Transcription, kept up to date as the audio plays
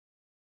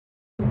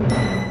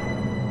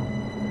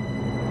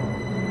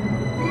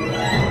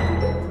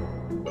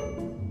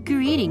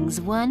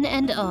Greetings, one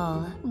and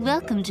all.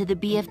 Welcome to the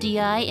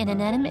BFDI and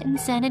Inanimate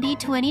Insanity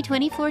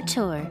 2024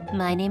 tour.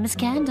 My name is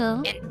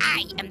Candle. And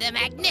I am the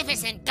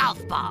magnificent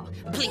golf ball.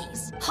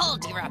 Please,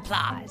 hold your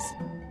applause.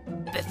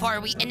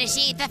 Before we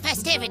initiate the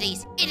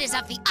festivities, it is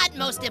of the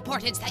utmost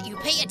importance that you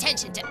pay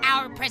attention to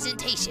our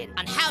presentation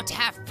on how to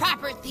have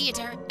proper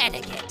theater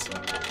etiquette.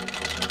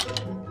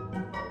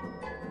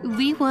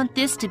 We want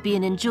this to be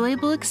an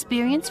enjoyable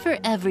experience for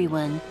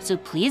everyone, so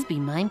please be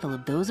mindful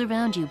of those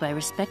around you by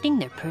respecting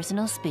their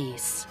personal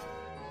space.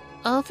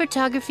 All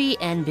photography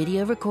and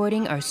video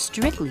recording are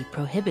strictly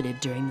prohibited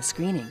during the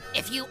screening.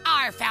 If you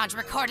are found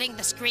recording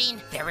the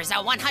screen, there is a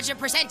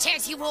 100%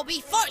 chance you will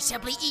be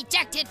forcibly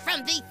ejected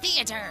from the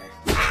theater.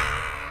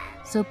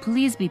 So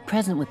please be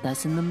present with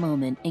us in the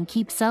moment and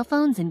keep cell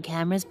phones and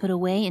cameras put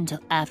away until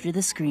after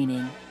the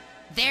screening.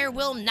 There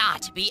will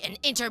not be an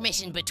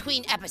intermission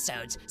between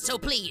episodes, so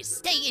please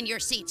stay in your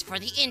seats for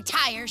the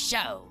entire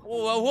show.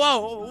 Whoa,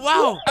 whoa,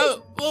 whoa!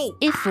 Oh.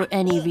 If for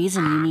any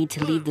reason you need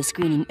to leave the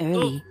screening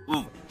early,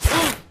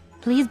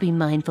 please be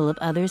mindful of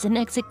others and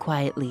exit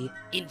quietly.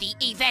 In the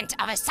event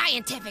of a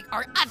scientific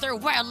or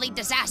otherworldly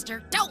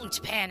disaster,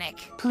 don't panic.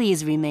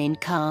 Please remain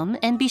calm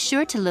and be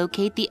sure to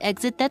locate the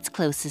exit that's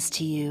closest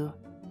to you.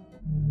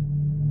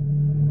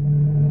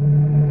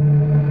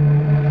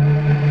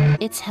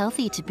 It's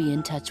healthy to be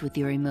in touch with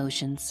your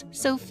emotions,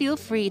 so feel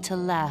free to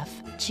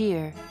laugh,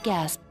 cheer,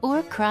 gasp,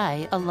 or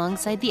cry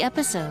alongside the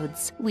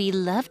episodes. We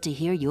love to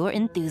hear your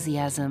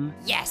enthusiasm.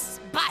 Yes,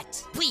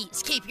 but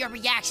please keep your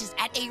reactions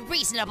at a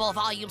reasonable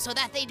volume so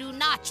that they do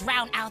not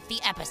drown out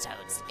the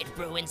episodes. It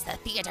ruins the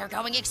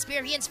theater-going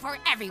experience for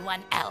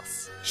everyone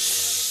else.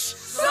 Shh!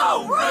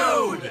 So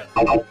rude!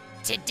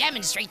 To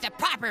demonstrate the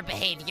proper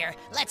behavior,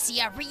 let's see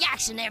a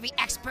reactionary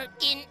expert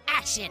in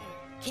action.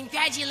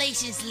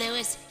 Congratulations,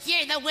 Lewis.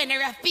 You're the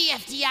winner of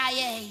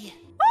BFDIA.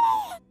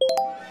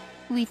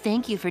 We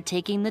thank you for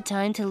taking the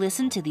time to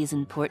listen to these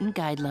important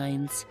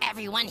guidelines.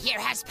 Everyone here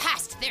has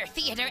passed their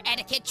theater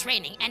etiquette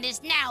training and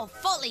is now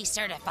fully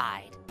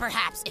certified.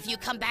 Perhaps if you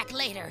come back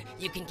later,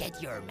 you can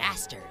get your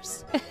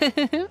master's.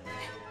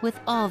 With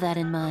all that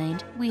in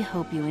mind, we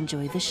hope you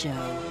enjoy the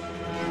show.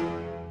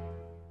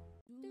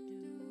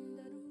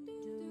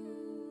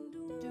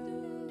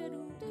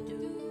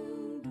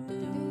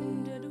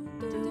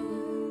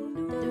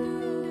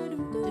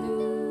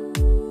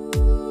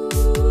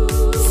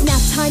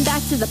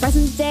 Back to the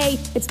present day.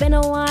 It's been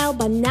a while,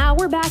 but now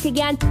we're back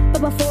again. But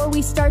before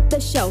we start the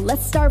show,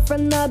 let's start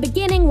from the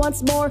beginning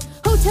once more.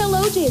 Hotel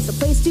OJ is the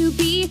place to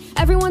be.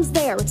 Everyone's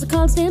there, it's a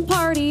constant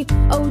party.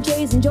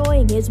 OJ's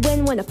enjoying his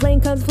win when a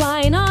plane comes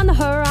flying on the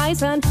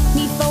horizon.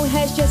 Neat phone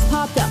has just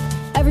popped up.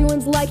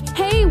 Everyone's like,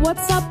 hey,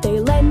 what's up? They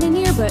lend an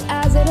ear, but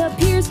as it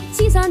appears,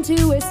 Season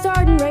 2 is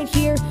starting right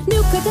here.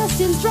 New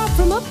contestants dropped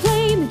from a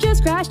plane that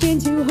just crashed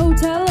into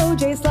Hotel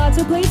OJ. Slots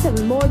of plates,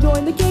 7 more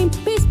join the game.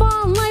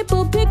 Baseball and light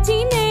bulb, pick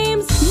team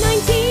names.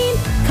 19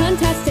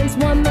 contestants,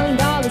 $1 million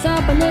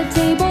up on the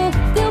table.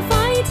 They'll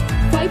fight,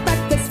 quite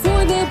breakfast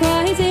for the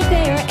prize if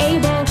they are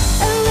able.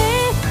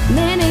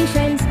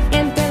 Eliminations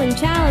and thrilling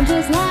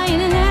challenges lie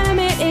in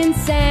Inanimate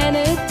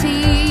Insanity.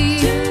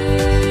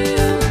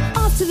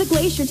 The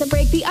glacier to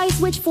break the ice,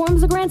 which forms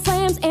the grand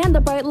slams and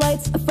the bright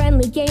lights. A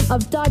friendly game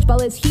of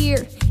dodgeball is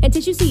here, and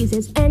Tissue sees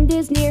his end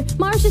is near.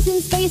 Marsh is in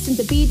space, and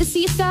to be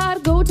deceased, gotta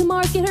go to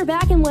Mars, get her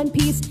back in one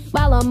piece.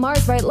 While on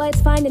Mars, bright lights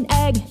find an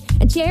egg,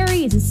 and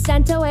cherries is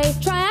sent away.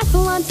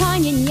 Triathlon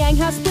time, yin yang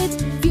house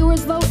split.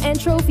 Viewers vote, and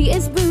trophy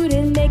is brewed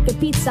and make a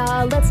pizza.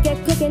 Let's get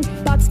cooking.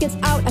 Box gets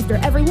out after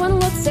everyone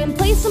looks and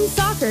play some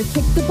soccer.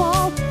 Kick the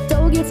ball.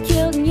 Doe gets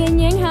killed, and yin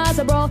yang has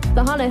a brawl.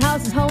 The haunted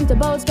house is home to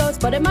Bo's ghosts,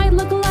 but it might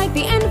look like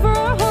the end for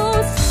our host.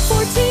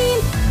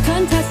 14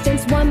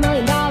 contestants, $1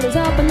 million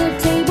up on the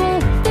table.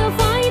 They'll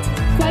fight,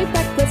 quite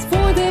reckless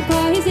for the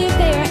prize if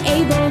they are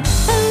able.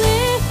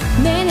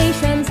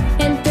 Eliminations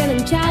and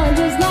thrilling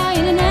challenges lie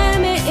in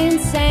Inanimate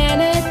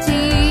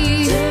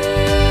Insanity.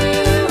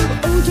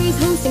 OJ's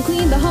host and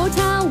clean the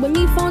hotel. When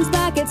Me Phone's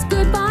back, it's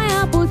goodbye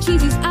Apple.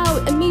 Cheesy's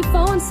out and Me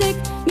Phone's sick.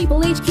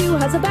 Meeple HQ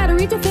has a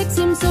battery to fix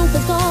him.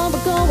 Sofa's gone,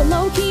 but going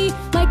low-key.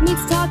 Mike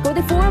meets Taco,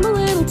 they form a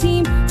little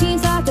team.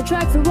 Teams have to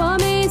track through a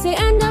maze. They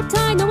end up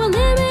tied, no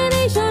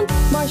elimination.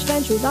 Marsh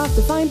ventures off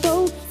to find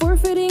Bo,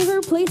 forfeiting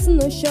her place in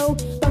the show.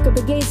 Bucket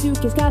Brigade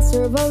suitcase cast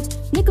her vote.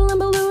 Nickel and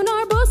Balloon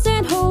are both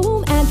sent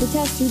home. Enter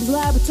test tube's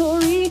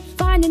laboratory,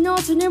 find an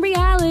alternate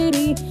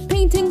reality.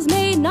 Paintings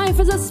made, knife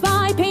as a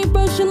spy.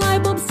 Paintbrush and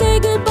light bulb say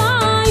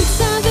goodbye.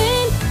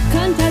 7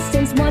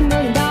 contestants, $1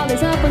 million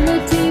up on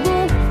the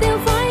table. They'll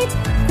fight,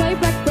 quite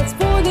reckless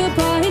for the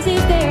prize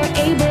if they are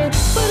able.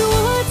 But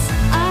what's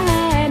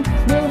ahead?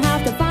 We'll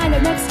have to find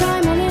out next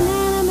time on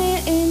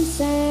Inanimate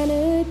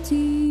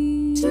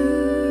Insanity 2.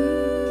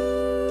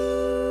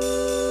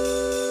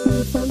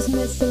 The phone's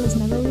missing, his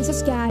memories are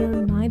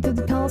scattered. Mind through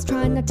the tunnels,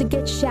 trying not to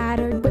get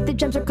shattered. But the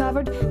gems are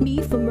covered,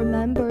 Me Phone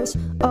remembers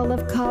all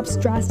of Cobb's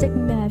drastic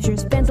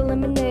measures. Fans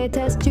eliminate,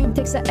 test tube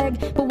takes the egg,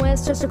 but when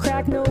it's just a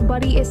crack,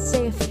 nobody is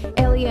safe.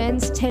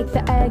 Aliens take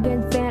the egg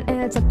and fan,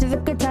 and it's up to the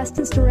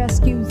contestants to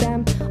rescue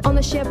them. On the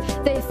the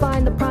ship, they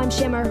find the prime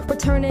shimmer,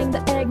 returning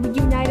the egg,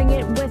 reuniting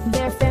it with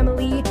their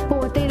family. But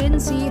what they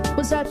didn't see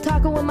was that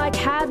Taco and Mike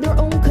had their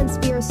own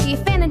conspiracy.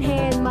 Fan in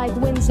hand, Mike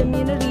wins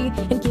immunity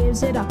and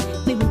gives it up,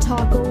 leaving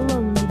Taco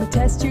lonely. The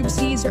test tube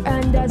sees her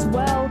end as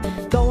well,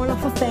 going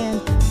off a fan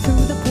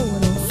through the portal.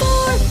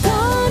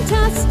 4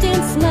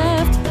 contestants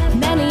left,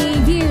 many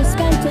years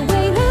spent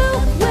away.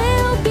 Who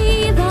will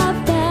be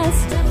the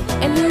best,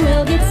 and who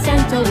will get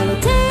sent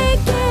away?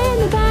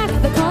 Taking back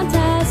the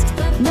contest,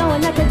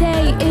 knowing that the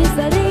day is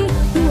the day.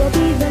 Who will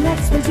be the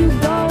next one to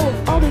go?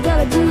 All we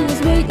gotta do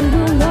is wait and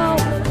we'll know.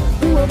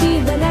 Who will be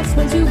the next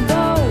one to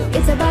go?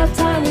 It's about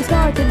time we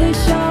started this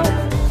show.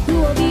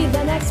 Who will be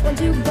the next one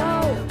to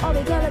go? All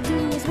we gotta do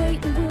is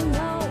wait and we'll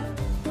know.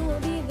 Who will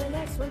be the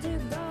next one to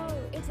go?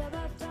 It's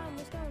about time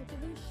we started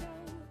this show.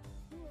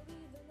 Who will be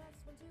the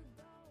next one to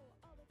go?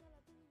 All we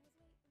gotta do is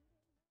wait.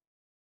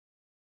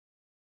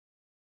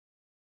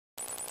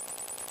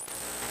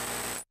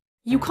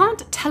 You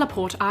can't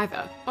teleport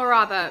either, or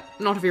rather,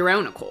 not of your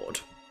own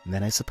accord.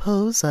 Then I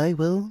suppose I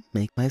will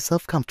make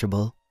myself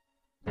comfortable.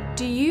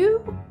 Do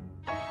you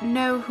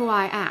know who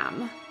I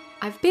am?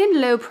 I've been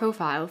low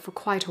profile for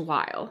quite a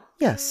while.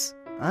 Yes,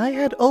 I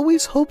had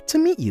always hoped to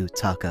meet you,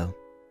 Taco.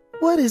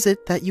 What is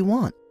it that you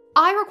want?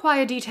 I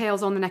require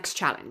details on the next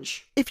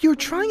challenge. If you're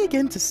trying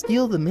again to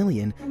steal the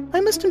million, I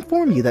must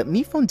inform you that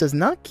Mifune does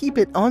not keep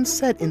it on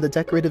set in the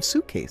decorative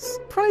suitcase.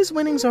 Prize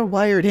winnings are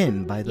wired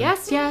in by the—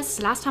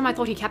 Yes, last time I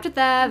thought he kept it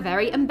there.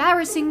 Very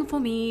embarrassing for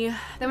me.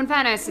 Though in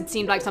fairness, it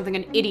seemed like something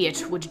an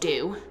idiot would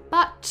do.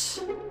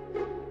 But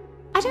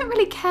I don't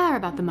really care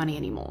about the money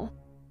anymore.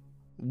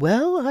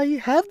 Well, I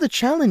have the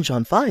challenge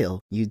on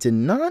file. You did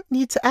not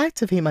need to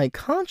activate my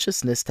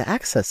consciousness to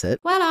access it.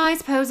 Well, I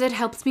suppose it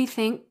helps me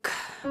think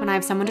when I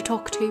have someone to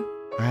talk to.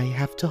 I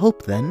have to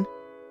hope, then,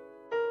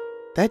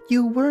 that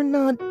you were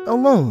not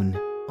alone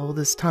all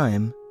this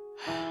time.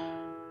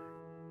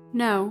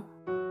 No,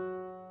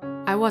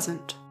 I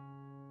wasn't.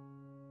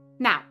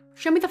 Now,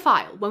 show me the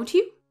file, won't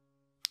you?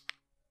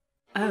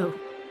 Oh,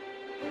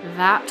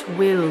 that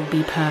will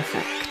be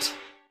perfect.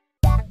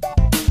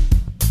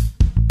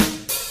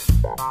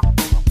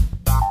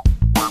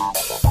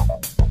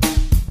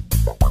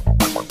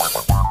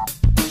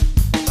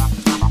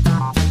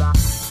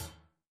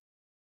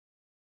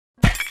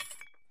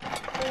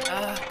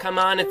 Come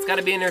on, it's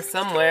gotta be in here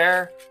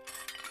somewhere.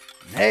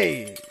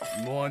 Hey,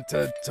 you want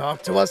to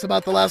talk to us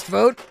about the last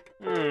vote?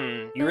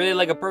 You really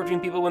like approaching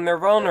people when they're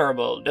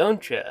vulnerable,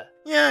 don't you?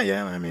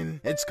 Yeah, I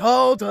mean, it's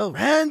called a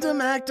random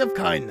act of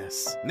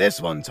kindness.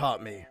 This one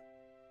taught me.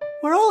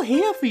 We're all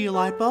here for you,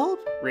 Lightbulb.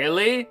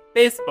 Really?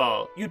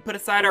 Baseball. You'd put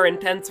aside our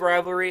intense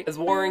rivalry as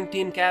warring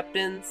team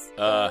captains?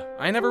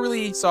 I never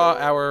really saw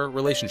our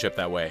relationship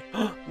that way.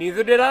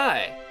 Neither did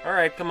I.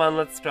 Alright, come on,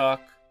 let's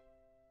talk.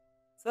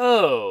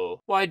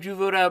 So, why'd you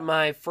vote out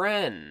my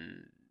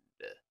friend?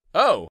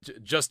 Oh,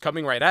 just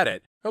coming right at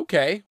it.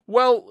 Okay,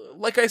 well,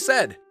 like I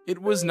said, it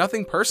was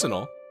nothing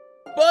personal.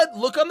 But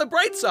look on the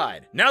bright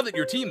side. Now that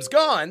your team's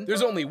gone,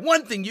 there's only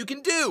one thing you can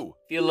do.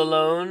 Feel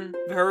alone?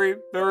 Very,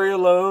 very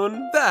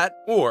alone? That,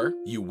 or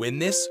you win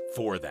this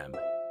for them.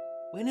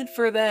 Win it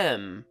for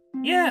them.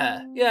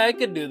 Yeah, I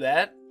could do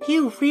that.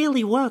 You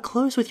really were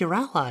close with your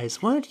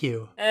allies, weren't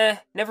you?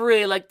 Never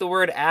really liked the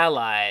word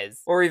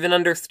allies, or even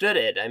understood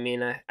it. I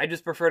mean, I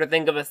just prefer to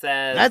think of us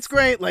as— That's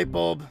great,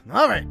 Lightbulb.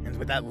 Alright, and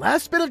with that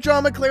last bit of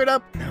drama cleared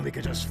up, now we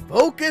could just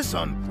focus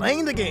on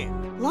playing the game.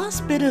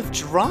 Last bit of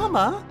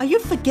drama? Are you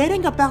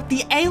forgetting about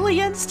the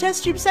aliens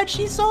test tube set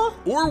she saw?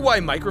 Or why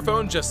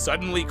Microphone just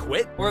suddenly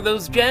quit? Or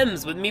those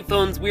gems with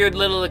Miphone's weird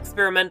little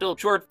experimental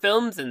short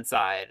films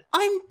inside.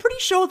 I'm pretty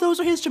sure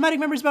those are his dramatic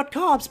memories about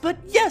carbs, but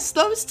yes,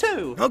 those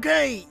too.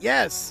 Okay,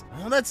 yes.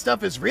 All that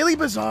stuff is really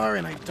bizarre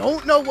and I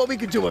don't know what we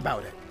could do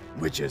about it.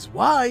 Which is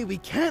why we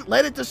can't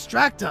let it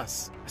distract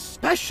us.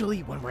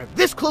 Especially when we're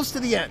this close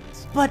to the end.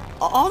 But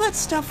all that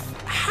stuff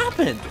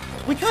happened.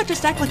 We can't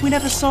just act like we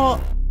never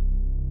saw—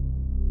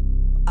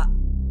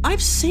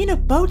 I've seen a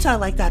bow tie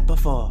like that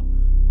before.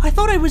 I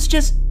thought I was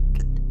just—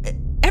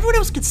 everyone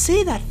else could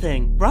see that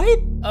thing, right?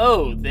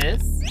 Oh,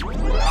 this?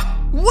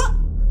 What?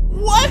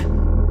 What?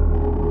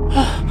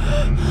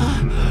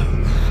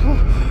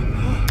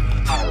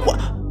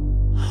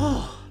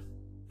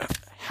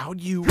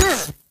 How'd you—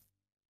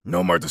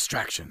 No more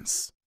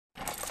distractions.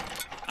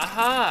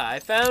 Aha, I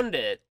found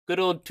it. Good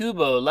old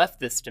Tubo left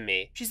this to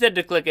me. She said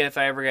to click it if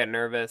I ever get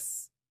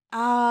nervous.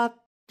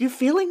 You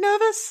feeling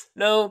nervous?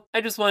 No, I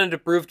just wanted to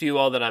prove to you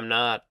all that I'm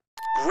not.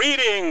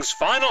 Greetings,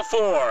 Final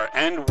Four,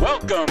 and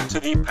welcome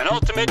to the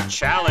penultimate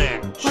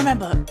challenge.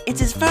 Remember, it's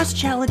his first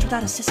challenge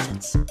without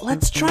assistance.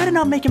 Let's try to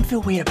not make him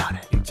feel weird about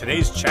it. In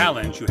today's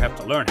challenge, you have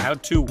to learn how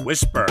to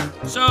whisper.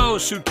 So,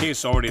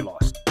 Suitcase already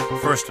lost.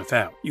 First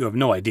without, you have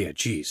no idea.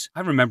 Geez, I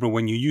remember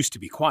when you used to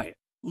be quiet.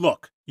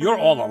 Look, you're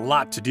all a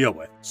lot to deal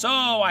with, so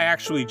I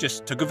actually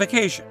just took a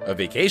vacation. A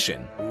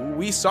vacation?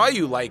 We saw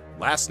you, like,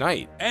 last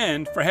night.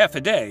 And for half a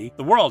day,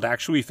 the world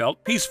actually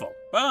felt peaceful.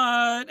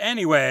 But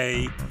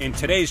anyway, in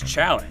today's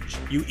challenge,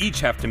 you each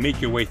have to make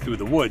your way through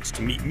the woods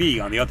to meet me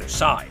on the other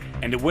side.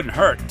 And it wouldn't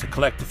hurt to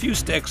collect a few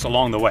sticks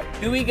along the way.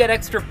 Do we get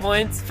extra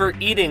points for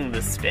eating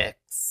the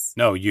sticks?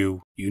 No,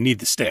 you need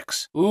the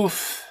sticks.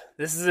 Oof.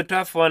 This is a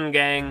tough one,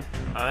 gang.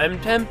 I'm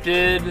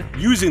tempted.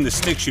 Using the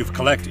sticks you've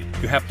collected,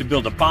 you have to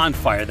build a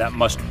bonfire that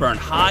must burn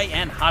high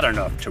and hot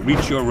enough to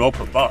reach your rope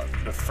above.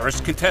 The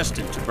first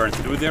contestant to burn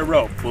through their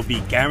rope will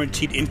be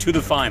guaranteed into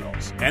the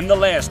finals, and the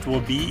last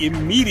will be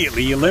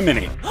immediately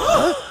eliminated.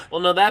 Well,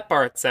 no, that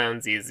part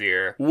sounds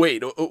easier.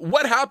 Wait,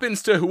 what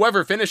happens to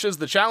whoever finishes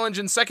the challenge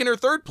in second or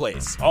third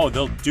place? Oh,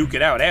 they'll duke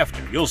it out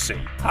after, you'll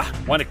see.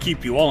 Want to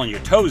keep you all on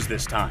your toes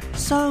this time.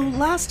 So,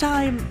 last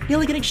time,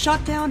 nearly getting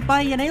shot down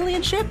by an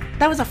alien ship?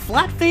 That was a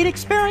flat fate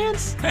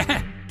experience?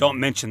 Don't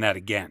mention that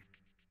again.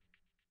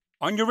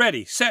 On your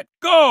ready, set,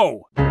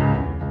 go!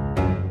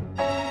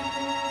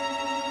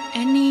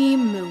 Any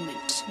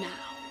moment now.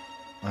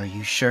 Are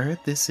you sure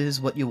this is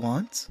what you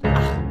want?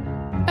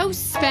 Oh,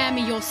 spare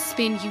me your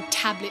spin, you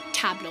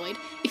tabloid.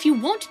 If you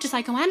want to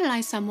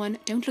psychoanalyze someone,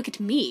 don't look at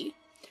me.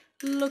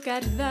 Look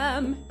at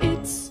them,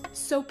 it's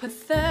so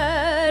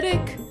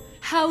pathetic,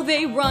 how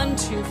they run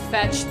to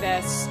fetch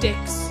their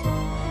sticks.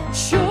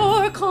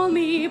 Sure, call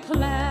me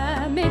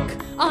polemic,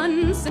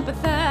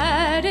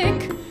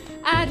 unsympathetic,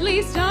 at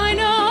least I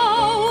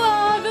know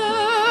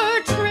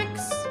other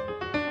tricks.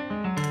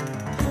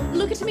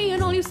 Look at me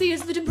and all you see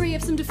is the debris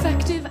of some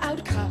defective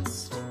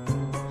outcast.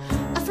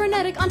 A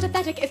frenetic,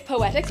 antithetic, if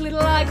poetic,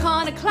 little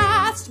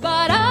iconoclast,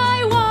 but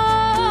I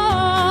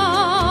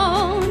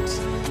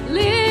won't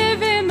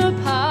live in the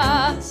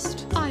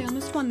past. I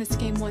almost won this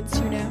game once,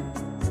 you know.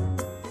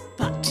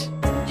 But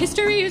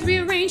history is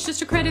rearranged just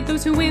to credit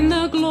those who win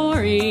the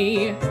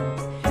glory.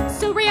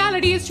 So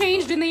reality is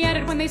changed in the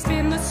edit when they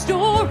spin the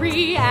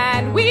story,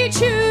 and we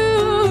choose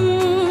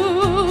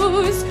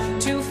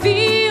to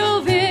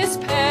feel this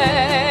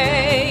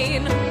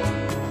pain.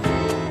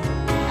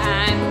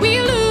 And we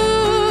lose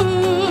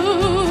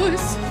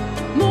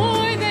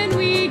more than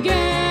we gain.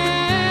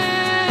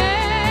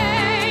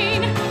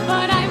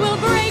 But I will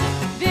break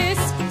this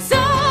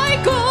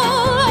cycle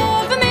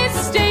of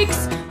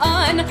mistakes,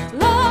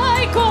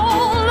 unlike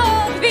all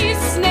of these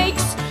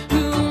snakes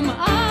whom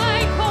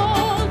I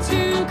call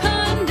to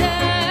condemn.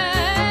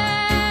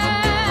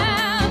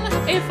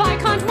 If I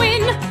can't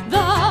win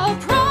the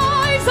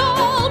prize,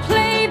 I'll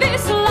play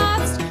this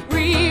last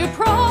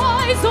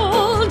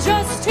reprisal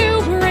just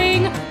to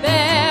bring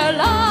their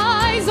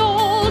lies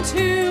all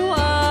to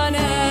an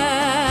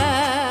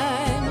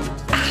end.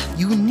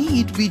 You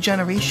need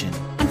regeneration.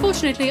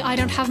 Unfortunately, I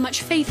don't have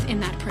much faith in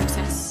that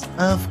process.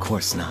 Of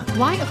course not.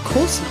 Why, of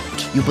course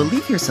not? You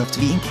believe yourself to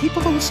be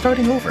incapable of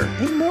starting over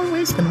in more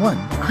ways than one.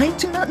 I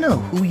do not know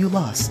who you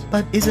lost,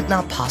 but is it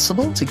not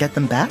possible to get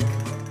them back?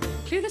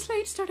 Clear the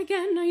slate, start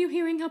again. Are you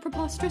hearing how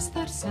preposterous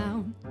that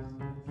sounds?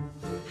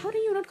 How do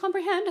you not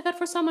comprehend that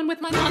for someone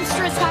with my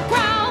monstrous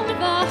background,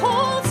 the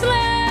whole slate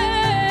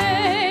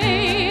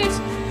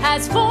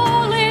has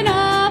fallen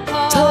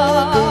apart?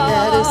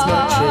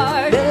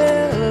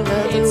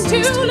 It's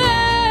too late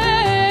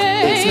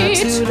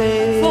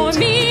for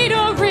me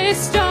to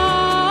restart,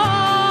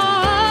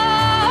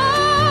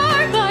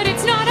 but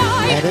it's not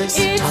I, it's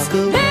they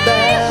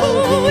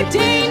who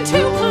deign to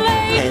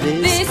play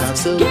this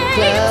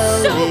game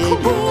so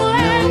cruel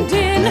and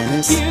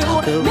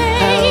inhumane,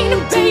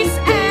 base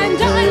and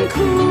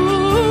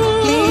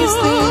uncool. Please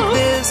think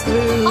this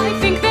through. I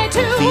think they're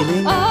too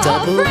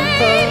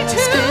afraid to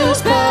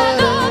bear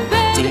the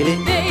bed.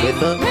 Dealing with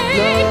the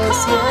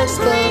loss, yes,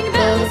 bring the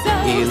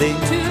themselves healing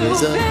to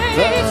is a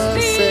face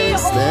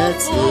process the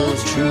that's the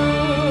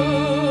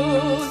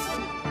truth.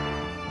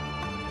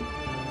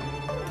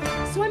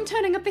 So I'm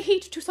turning up the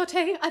heat to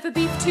saute either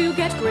beef to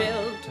get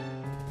grilled.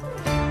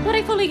 But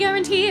I fully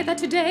guarantee that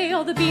today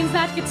all the beans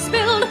that get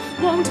spilled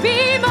won't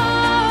be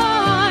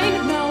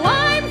mine. No,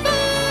 I'm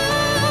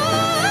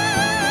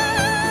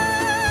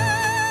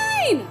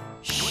fine.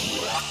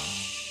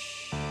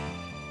 Shh.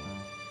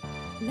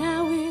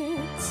 Now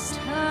it's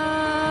time.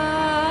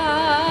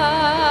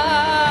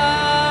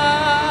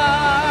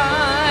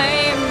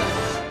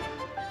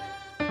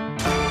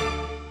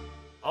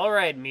 All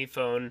right, me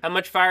phone. How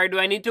much fire do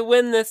I need to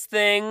win this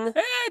thing?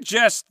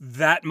 Just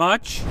that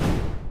much.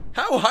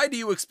 How high do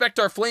you expect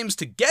our flames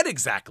to get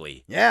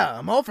exactly? Yeah,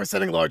 I'm all for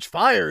setting large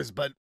fires,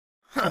 but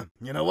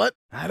you know what?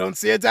 I don't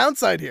see a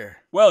downside here.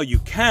 Well, you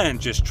can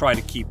just try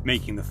to keep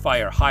making the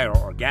fire higher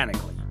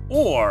organically.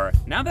 Or,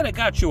 now that I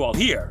got you all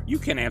here, you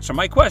can answer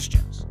my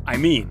questions. I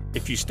mean,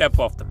 if you step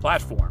off the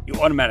platform, you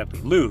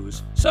automatically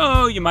lose,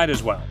 so you might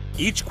as well.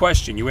 Each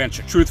question you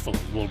answer truthfully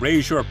will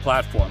raise your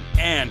platform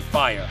and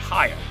fire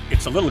higher.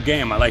 It's a little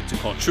game I like to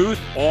call Truth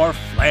or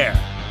Flare.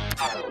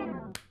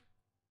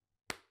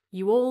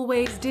 You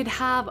always did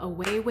have a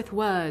way with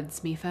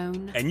words, me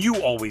phone. And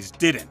you always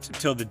didn't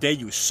until the day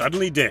you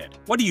suddenly did.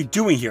 What are you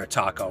doing here,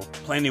 Taco?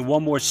 Planning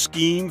one more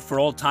scheme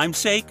for old time's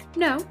sake?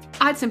 No,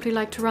 I'd simply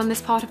like to run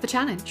this part of the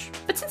challenge.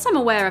 But since I'm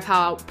aware of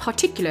how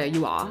particular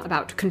you are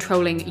about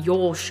controlling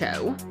your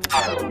show,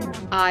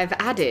 I've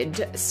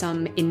added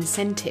some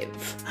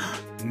incentive.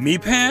 Me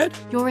pad?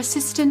 Your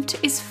assistant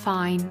is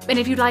fine, and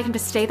if you'd like him to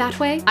stay that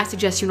way, I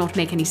suggest you not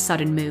make any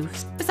sudden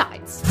moves.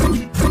 Besides,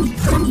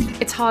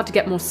 it's hard to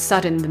get more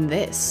sudden than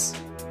this.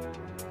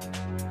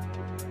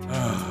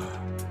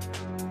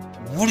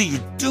 What are you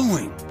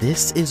doing?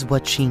 This is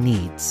what she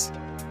needs.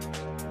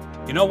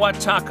 You know what,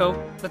 Taco?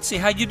 Let's see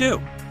how you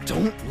do.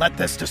 Don't let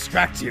this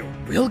distract you.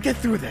 We'll get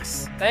through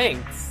this.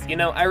 Thanks. You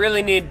know, I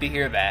really needed to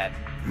hear that.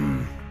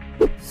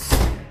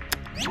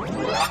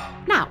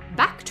 Now,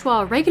 back to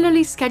our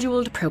regularly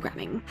scheduled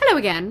programming. Hello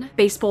again.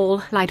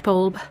 Baseball, light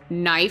bulb,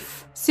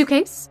 knife,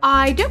 suitcase.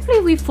 I don't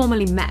believe we've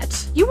formally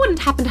met. You wouldn't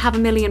happen to have $1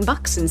 million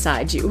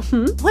inside you,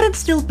 Wouldn't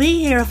still be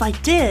here if I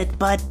did,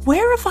 but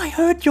where have I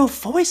heard your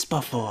voice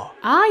before?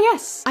 Ah,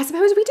 yes. I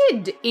suppose we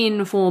did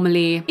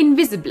informally,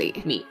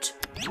 invisibly meet.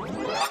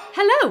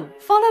 Hello.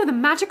 Follow the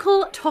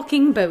magical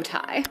talking bow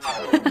tie.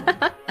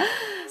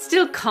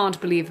 Still can't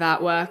believe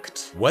that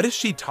worked. What is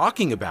she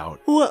talking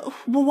about?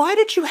 Why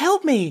did you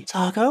help me,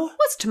 Taco?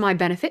 Was to my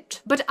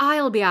benefit, but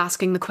I'll be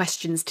asking the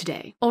questions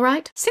today,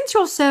 alright? Since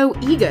you're so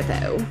eager,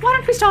 though, why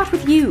don't we start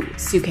with you,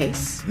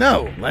 Suitcase?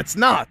 No, let's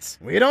not.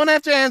 We don't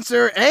have to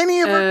answer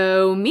any of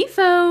Oh, me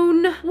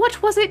phone.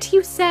 What was it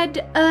you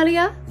said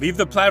earlier? Leave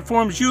the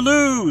platforms, you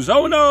lose.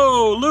 Oh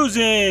no,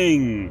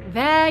 losing.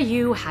 There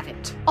you have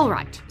it.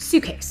 Alright,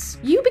 Suitcase.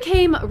 You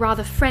became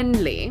rather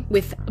friendly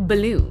with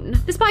Balloon,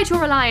 despite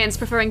your alliance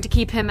preferring to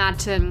keep him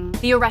at,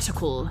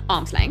 theoretical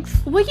arm's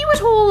length. Were you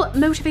at all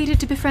motivated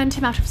to befriend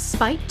him out of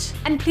spite?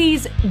 And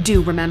please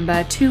do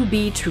remember to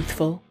be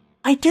truthful.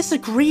 I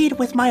disagreed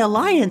with my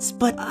alliance,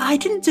 but I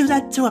didn't do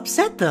that to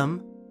upset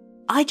them.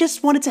 I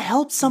just wanted to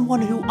help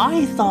someone who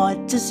I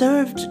thought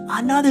deserved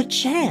another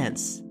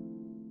chance.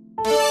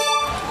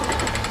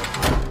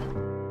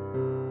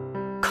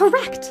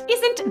 Correct!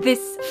 Isn't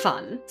this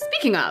fun?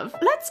 Speaking of,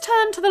 let's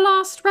turn to the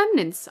last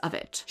remnants of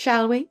it,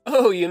 shall we?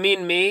 Oh, you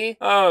mean me?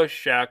 Oh,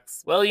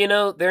 shucks. Well, you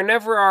know, there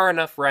never are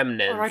enough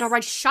remnants.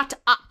 Alright, shut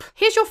up.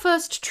 Here's your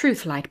first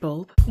truth,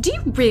 Lightbulb. Do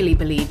you really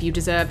believe you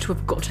deserve to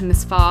have gotten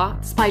this far,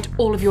 despite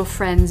all of your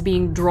friends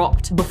being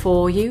dropped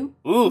before you?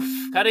 Oof,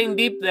 cutting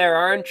deep there,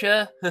 aren't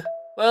ya?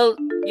 Well,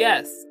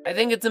 yes. I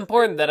think it's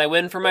important that I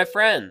win for my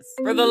friends.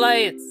 For the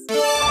lights.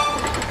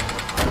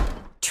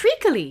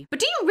 Treacly, but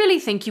do you really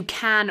think you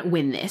can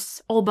win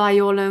this, all by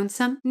your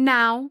lonesome,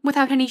 now,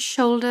 without any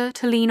shoulder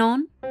to lean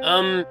on?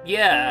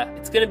 Yeah,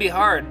 it's gonna be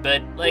hard,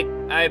 but, like,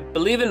 I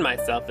believe in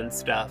myself and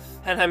stuff.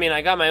 And I mean,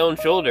 I got my own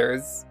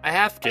shoulders. I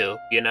have to,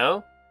 you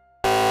know?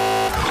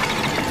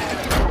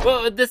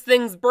 Whoa, this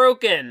thing's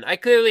broken. I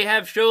clearly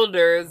have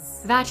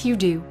shoulders. That you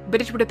do, but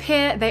it would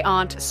appear they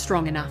aren't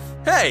strong enough.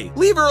 Hey,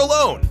 leave her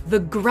alone! The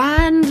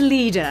Grand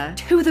Leader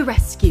to the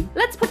rescue.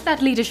 Let's put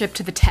that leadership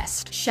to the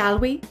test, shall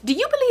we? Do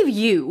you believe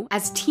you,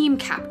 as team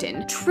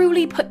captain,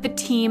 truly put the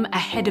team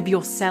ahead of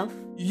yourself?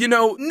 You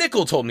know,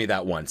 Nickel told me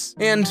that once,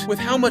 and with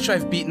how much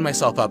I've beaten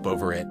myself up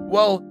over it,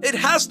 well, it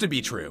has to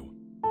be true.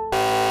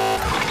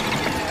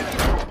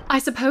 I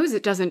suppose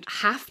it doesn't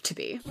have to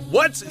be.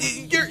 What?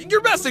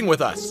 You're messing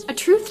with us! A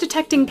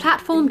truth-detecting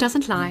platform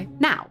doesn't lie.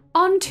 Now,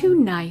 on to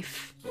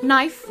Knife.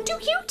 Knife, do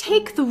you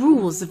take the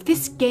rules of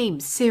this game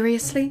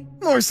seriously?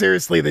 More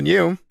seriously than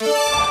you.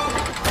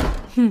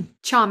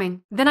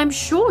 Charming. Then I'm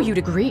sure you'd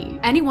agree.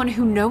 Anyone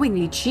who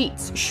knowingly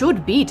cheats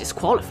should be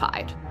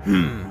disqualified.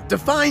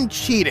 Define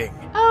cheating.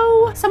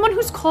 Oh, someone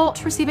who's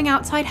caught receiving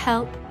outside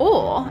help.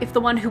 Or if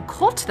the one who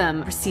caught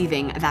them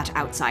receiving that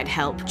outside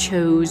help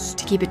chose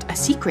to keep it a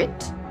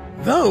secret.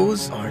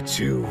 Those are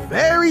two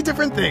very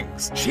different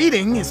things.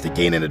 Cheating is to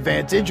gain an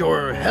advantage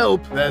or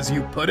help, as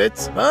you put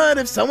it. But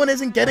if someone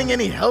isn't getting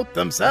any help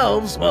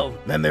themselves, well,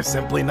 then they're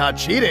simply not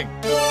cheating.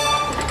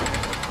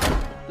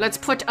 Let's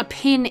put a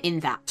pin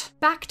in that.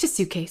 Back to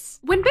Suitcase.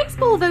 When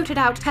Baseball voted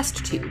out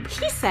Test Tube,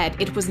 he said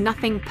it was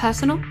nothing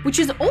personal, which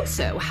is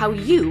also how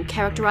you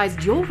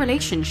characterized your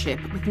relationship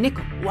with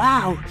Nickel.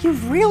 Wow,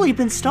 you've really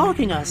been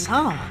stalking us,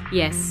 huh?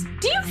 Yes.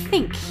 Do you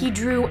think he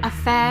drew a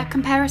fair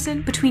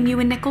comparison between you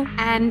and Nickel,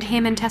 and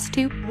him and Test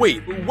Tube?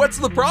 Wait, what's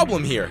the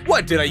problem here?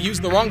 What, did I use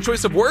the wrong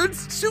choice of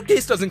words?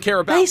 Suitcase doesn't care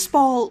about—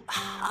 Baseball,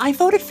 I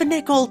voted for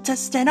Nickel to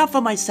stand up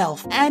for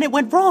myself, and it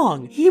went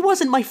wrong. He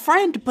wasn't my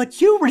friend,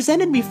 but you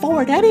resented me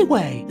for it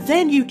anyway.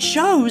 Then you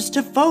chose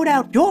to vote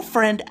out your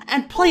friend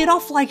and play it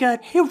off like a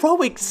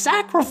heroic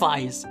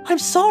sacrifice. I'm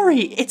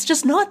sorry, it's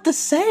just not the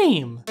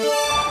same.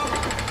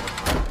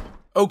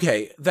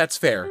 Okay, that's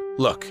fair.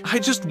 Look, I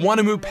just want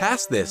to move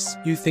past this.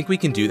 You think we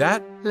can do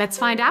that? Let's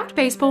find out,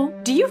 Baseball.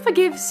 Do you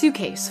forgive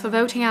Suitcase for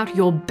voting out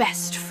your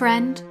best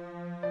friend?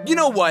 You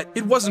know what?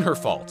 It wasn't her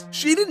fault.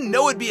 She didn't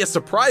know it'd be a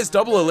surprise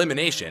double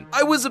elimination.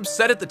 I was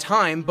upset at the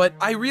time, but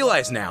I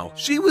realize now,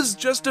 she was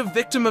just a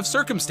victim of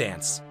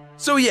circumstance.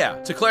 So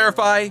yeah, to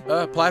clarify,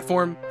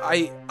 platform,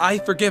 I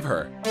forgive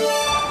her.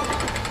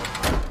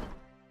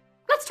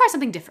 try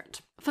something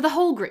different. For the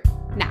whole group.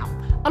 Now,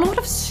 a lot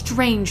of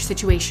strange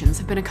situations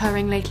have been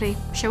occurring lately.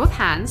 Show of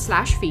hands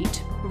 /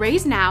 feet.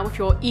 Raise now if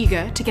you're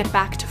eager to get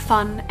back to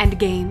fun and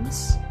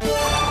games.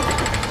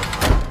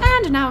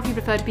 And now if you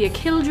prefer to be a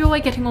killjoy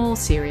getting all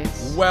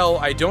serious. Well,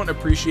 I don't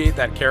appreciate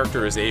that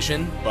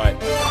characterization, but...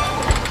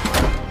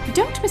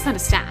 Don't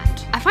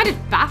misunderstand. I find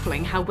it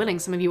baffling how willing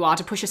some of you are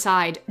to push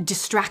aside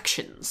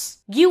distractions.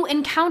 You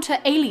encounter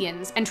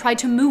aliens and try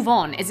to move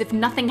on as if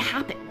nothing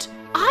happened.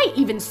 I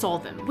even saw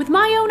them with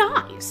my own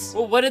eyes.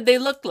 Well, what did they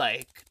look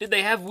like? Did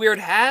they have weird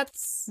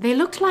hats? They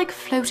looked like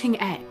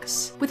floating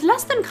eggs, with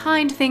less than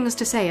kind things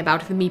to say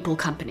about the Meeple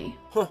Company.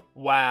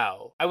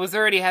 Wow. I was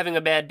already having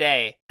a bad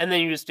day, and then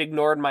you just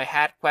ignored my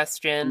hat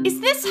question. Is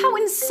this how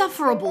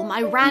insufferable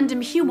my random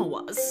humor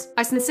was?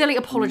 I sincerely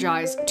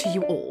apologize to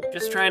you all.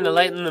 Just trying to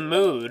lighten the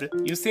mood.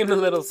 You seem a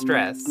little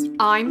stressed.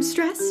 I'm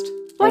stressed?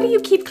 Why do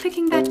you keep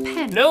clicking that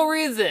pen? No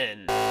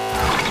reason!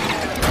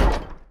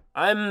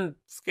 I'm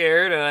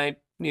scared and I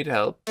need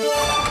help.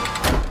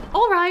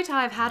 All right,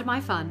 I've had my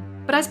fun.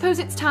 But I suppose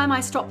it's time I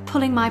stop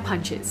pulling my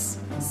punches.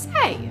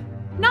 Say,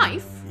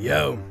 Knife?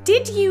 Yo.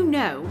 Did you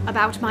know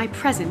about my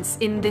presence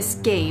in this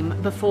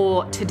game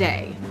before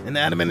today?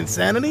 Inanimate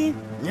Insanity?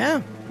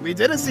 Yeah, we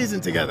did a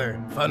season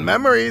together. Fun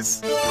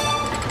memories.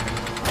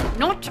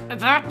 Not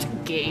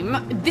that game,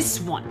 this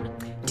one.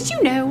 Did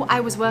you know I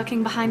was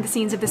working behind the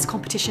scenes of this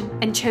competition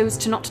and chose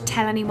to not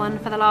tell anyone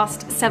for the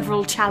last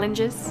several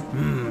challenges?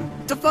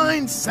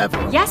 Define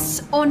several.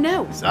 Yes or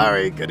no?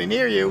 Sorry, couldn't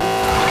hear you.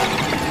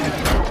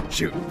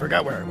 Shoot,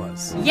 forgot where I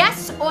was.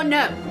 Yes or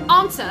no?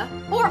 Answer,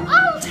 or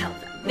I'll tell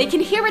them. They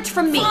can hear it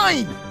from me.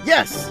 Fine!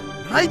 Yes,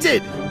 I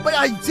did, but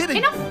I didn't.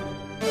 Enough!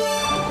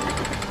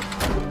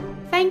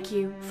 Thank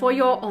you for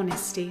your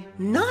honesty.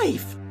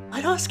 Knife!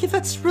 I'd ask if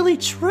that's really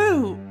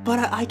true, but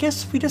I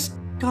guess we just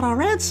got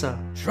our answer.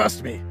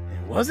 Trust me,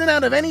 it wasn't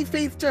out of any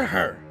faith to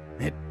her.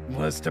 It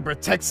was to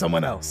protect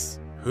someone else.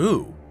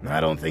 Who? I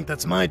don't think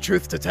that's my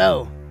truth to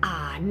tell.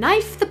 Ah,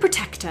 Knife the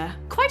Protector.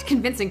 Quite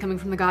convincing coming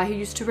from the guy who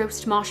used to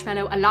roast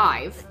Marshmallow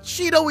alive.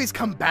 She'd always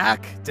come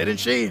back, didn't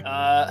she?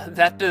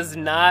 That does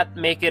not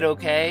make it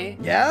okay.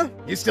 Yeah?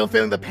 You still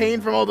feeling the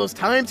pain from all those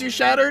times you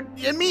shattered?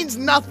 It means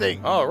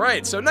nothing. All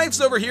right, so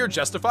Knife's over here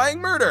justifying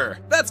murder.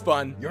 That's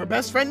fun. Your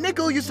best friend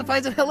Nickel used to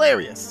find it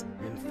hilarious.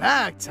 In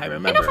fact, I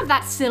remember— Enough of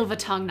that silver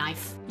tongue,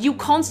 Knife. You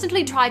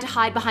constantly try to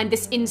hide behind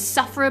this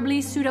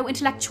insufferably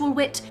pseudo-intellectual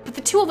wit, but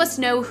the two of us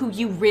know who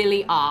you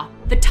really are.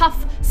 The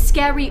tough,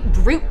 scary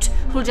brute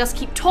who'll just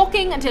keep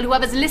talking until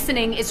whoever's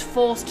listening is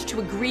forced to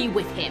agree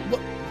with him.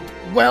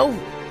 Well,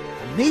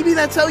 maybe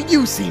that's how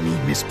you see me,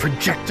 Miss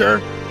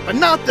Projector, but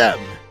not them.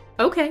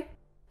 Okay.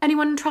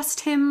 Anyone trust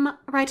him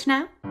right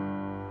now?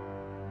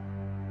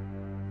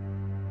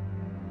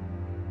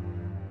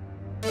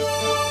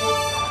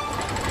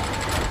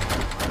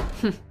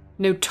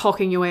 No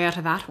talking your way out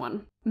of that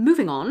one.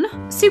 Moving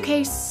on.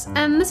 Suitcase,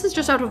 and this is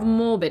just out of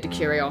morbid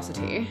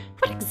curiosity.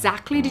 What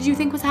exactly did you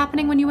think was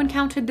happening when you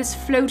encountered this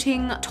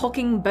floating,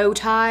 talking bow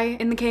tie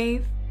in the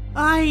cave?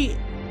 I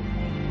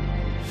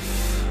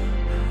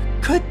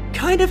could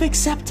kind of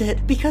accept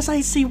it because I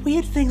see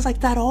weird things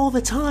like that all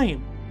the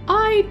time.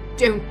 I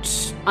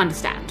don't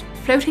understand.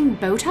 Floating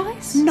bow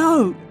ties?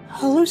 No,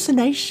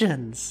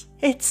 hallucinations.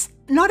 It's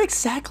not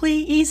exactly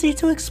easy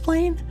to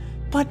explain,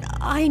 but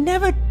I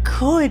never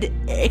could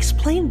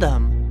explain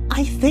them.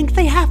 I think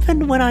they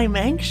happen when I'm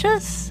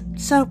anxious.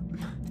 So,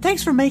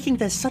 thanks for making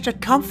this such a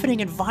comforting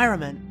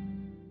environment.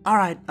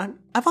 Alright,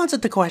 I've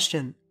answered the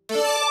question.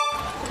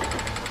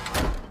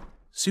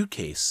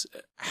 Suitcase,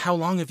 how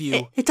long have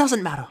you... It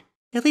doesn't matter.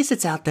 At least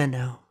it's out there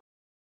now.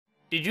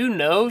 Did you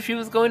know she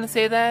was going to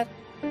say that?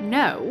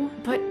 No,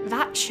 but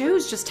that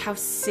shows just how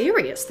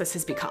serious this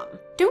has become.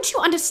 Don't you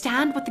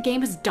understand what the game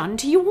has done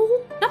to you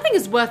all? Nothing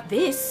is worth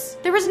this.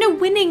 There is no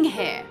winning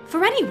here,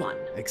 for anyone.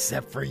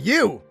 Except for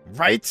you,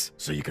 right?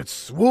 So you could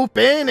swoop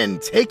in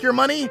and take your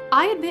money?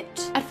 I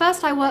admit, at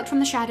first I worked from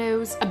the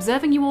shadows,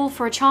 observing you all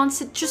for a chance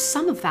at just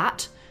some of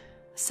that.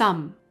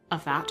 Some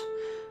of that.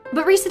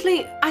 But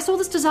recently, I saw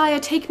this desire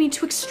take me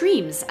to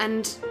extremes,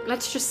 and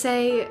let's just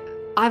say,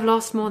 I've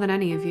lost more than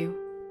any of you.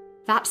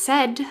 That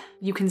said,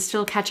 you can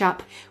still catch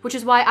up, which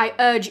is why I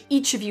urge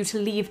each of you to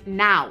leave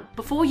now,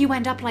 before you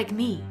end up like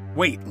me.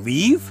 Wait,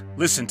 leave?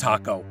 Listen,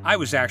 Taco, I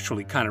was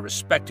actually kind of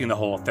respecting the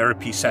whole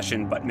therapy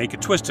session, but make a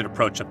twisted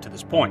approach up to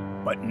this point.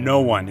 But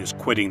no one is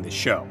quitting the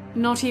show.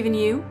 Not even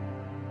you?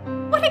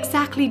 What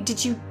exactly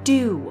did you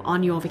do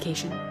on your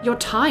vacation? Your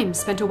time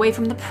spent away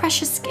from the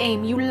precious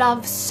game you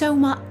love so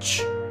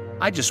much.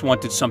 I just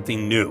wanted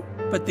something new,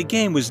 but the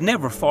game was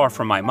never far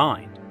from my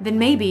mind. Then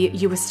maybe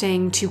you were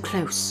staying too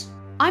close.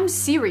 I'm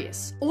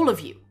serious, all of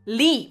you.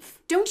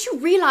 Leave. Don't you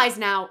realize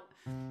now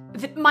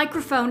that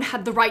Microphone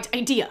had the right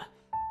idea?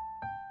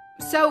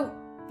 So,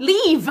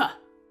 leave!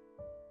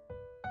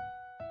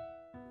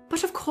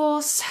 But of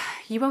course,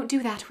 you won't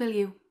do that, will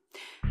you?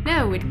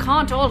 No, it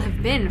can't all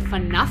have been for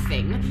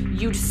nothing.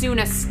 You'd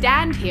sooner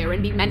stand here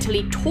and be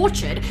mentally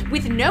tortured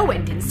with no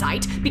end in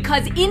sight,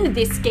 because in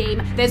this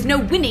game, there's no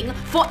winning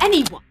for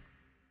anyone.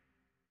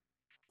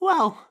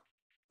 Well,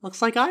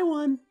 Looks like I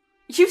won.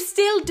 You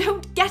still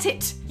don't get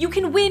it. You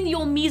can win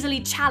your measly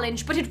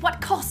challenge, but at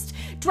what cost?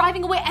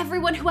 Driving away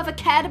everyone who ever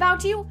cared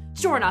about you?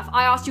 Sure enough,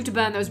 I asked you to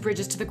burn those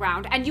bridges to the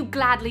ground, and you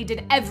gladly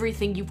did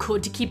everything you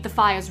could to keep the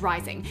fires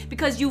rising,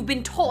 because you've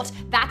been taught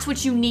that's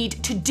what you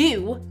need to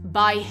do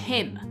by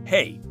him.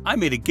 Hey, I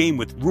made a game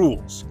with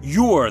rules.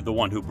 You're the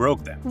one who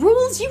broke them.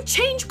 Rules you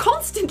change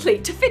constantly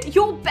to fit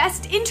your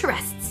best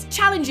interests.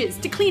 Challenges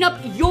to clean up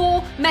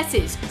your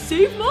messes.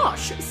 Save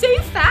Marsh,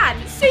 save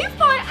Fan, save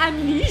my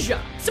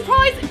amnesia.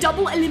 Surprise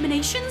double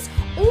eliminations,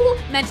 all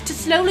meant to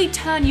slowly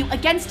turn you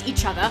against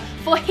each other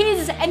for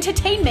his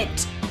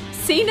entertainment.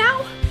 See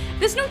now?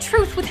 There's no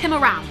truth with him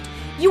around.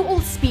 You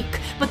all speak,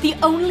 but the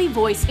only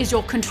voice is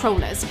your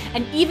controller's,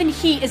 and even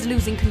he is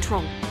losing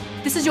control.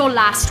 This is your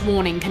last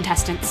warning,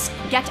 contestants.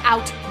 Get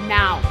out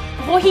now,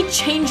 before he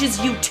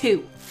changes you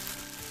too.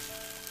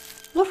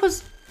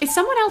 Is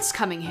someone else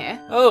coming here?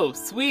 Oh,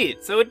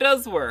 sweet, so it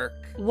does work.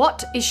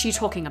 What is she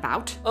talking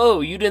about?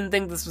 Oh, you didn't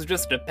think this was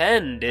just a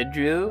pen, did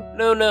you?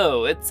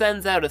 No, it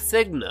sends out a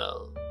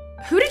signal.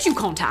 Who did you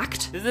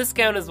contact? Does this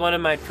count as one of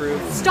my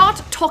truths?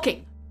 Start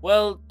talking!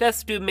 Well,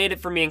 Test Tube made it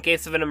for me in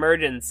case of an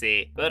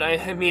emergency, but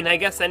I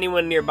guess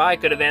anyone nearby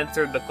could have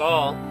answered the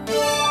call.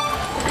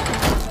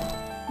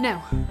 No,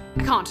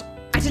 I can't.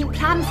 I didn't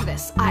plan for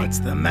this. What's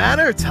the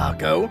matter,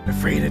 Taco?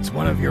 Afraid it's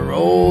one of your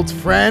old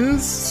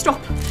friends?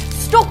 Stop!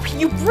 Stop,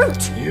 you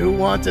brute! You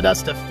wanted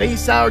us to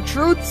face our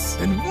truths?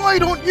 Then why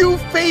don't you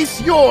face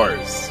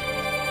yours?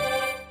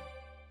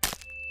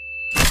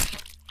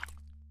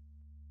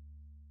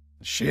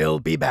 She'll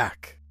be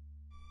back.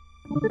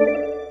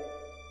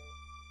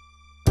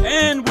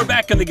 And we're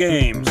back in the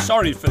game.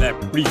 Sorry for that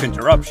brief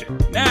interruption.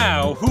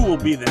 Now, who will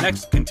be the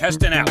next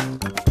contestant out?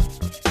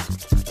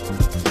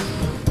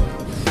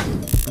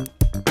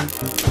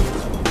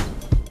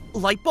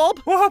 Lightbulb?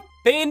 What?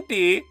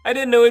 Painty? I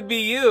didn't know it'd be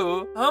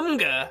you.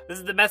 Humga. This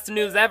is the best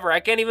news ever. I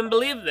can't even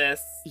believe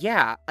this.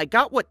 Yeah, I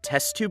got what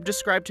Test Tube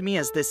described to me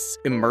as this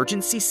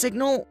emergency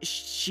signal.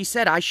 She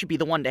said I should be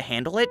the one to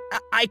handle it.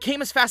 I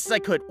came as fast as I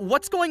could.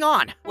 What's going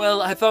on?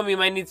 Well, I thought we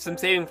might need some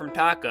saving from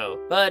Taco,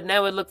 but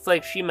now it looks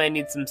like she might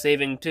need some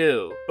saving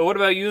too. But what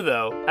about you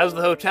though? How's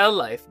the hotel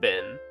life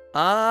been?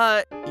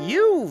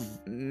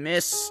 You've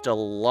missed a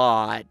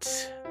lot.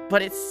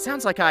 But it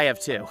sounds like I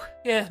have too.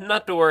 Yeah,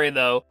 not to worry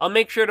though. I'll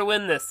make sure to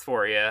win this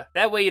for you.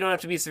 That way you don't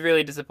have to be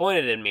severely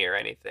disappointed in me or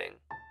anything.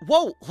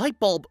 Whoa,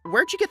 Lightbulb,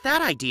 where'd you get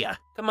that idea?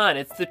 Come on,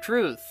 it's the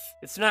truth.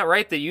 It's not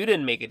right that you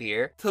didn't make it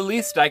here. The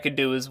least I could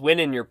do is win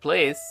in your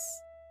place.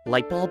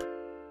 Lightbulb,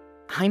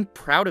 I'm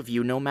proud of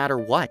you no matter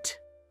what.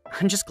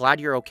 I'm just glad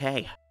you're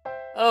okay.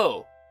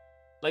 Oh,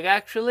 like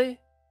actually?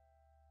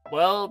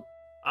 Well,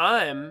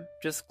 I'm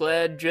just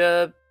glad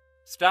you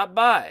stopped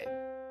by.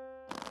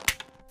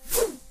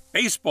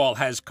 Baseball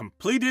has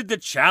completed the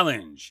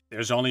challenge.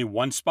 There's only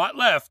one spot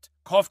left.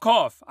 Cough,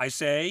 cough, I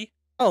say.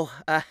 Oh,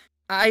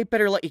 I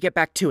better let you get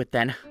back to it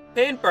then.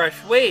 Paintbrush,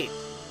 wait.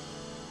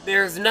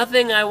 There's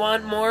nothing I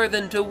want more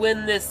than to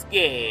win this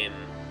game.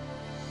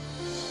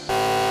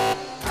 I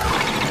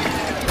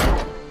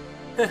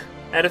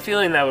had a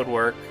feeling that would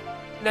work.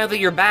 Now that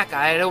you're back,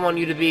 I don't want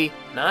you to be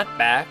not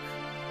back.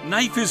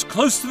 Knife is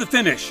close to the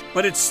finish,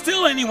 but it's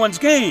still anyone's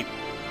game.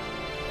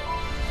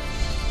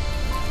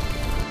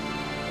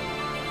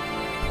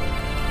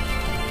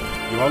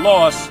 Your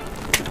loss.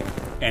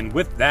 And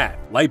with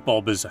that,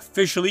 Lightbulb is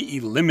officially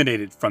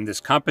eliminated from this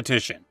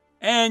competition.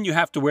 And you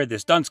have to wear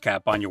this dunce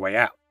cap on your way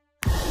out.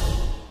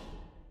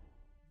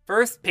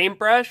 First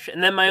Paintbrush,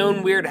 and then my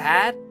own weird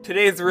hat?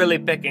 Today's really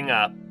picking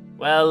up.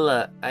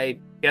 Well, I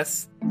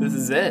guess this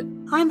is it.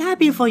 I'm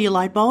happy for you,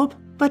 Lightbulb.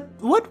 But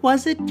what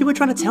was it you were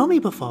trying to tell me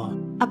before?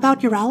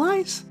 About your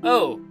allies?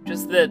 Oh,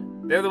 just that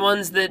they're the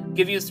ones that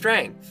give you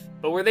strength.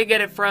 But where they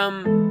get it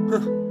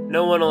from,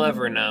 no one will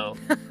ever know.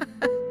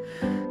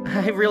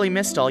 I really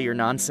missed all your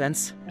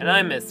nonsense. And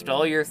I missed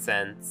all your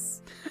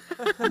sense.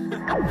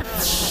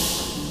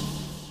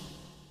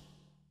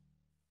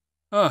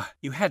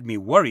 You had me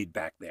worried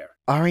back there.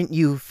 Aren't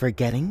you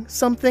forgetting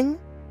something?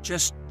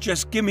 Just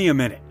give me a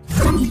minute.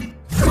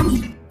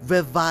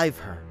 Revive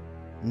her.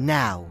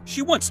 Now.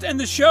 She wants to end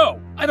the show.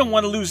 I don't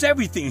want to lose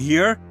everything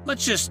here.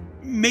 Let's just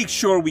make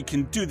sure we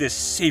can do this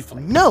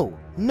safely.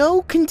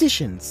 No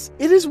conditions.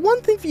 It is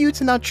one thing for you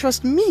to not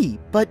trust me,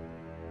 but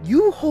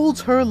you hold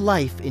her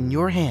life in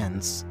your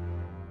hands.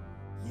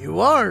 You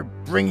are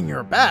bringing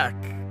her back,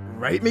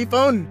 right, me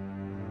phone?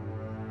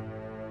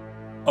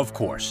 Of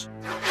course.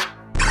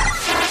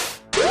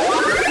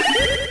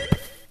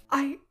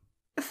 I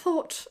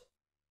thought...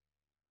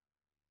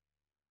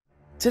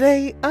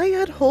 Today, I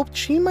had hoped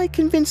she might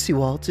convince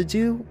you all to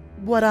do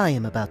what I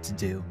am about to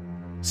do.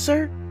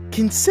 Sir,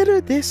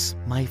 consider this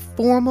my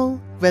formal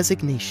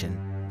resignation.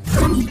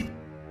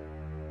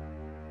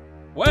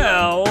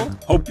 Well,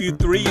 hope you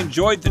three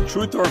enjoyed the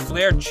Truth or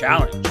Flare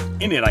challenge.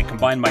 In it, I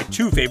combined my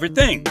two favorite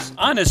things,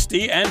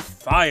 honesty and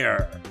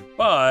fire.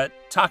 But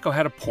Taco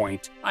had a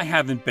point. I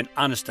haven't been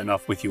honest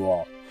enough with you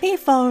all.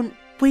 B-Phone,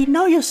 we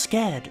know you're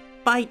scared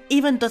by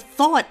even the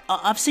thought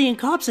of seeing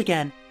cops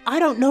again. I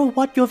don't know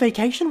what your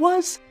vacation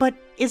was, but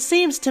it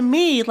seems to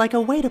me like a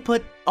way to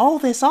put all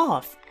this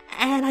off.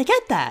 And I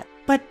get that.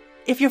 But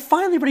if you're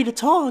finally ready to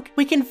talk,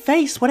 we can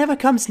face whatever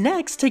comes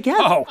next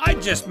together. Oh, I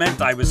just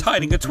meant I was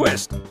hiding a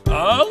twist.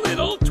 A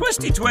little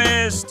twisty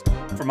twist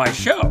for my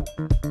show.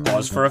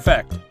 Pause for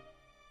effect.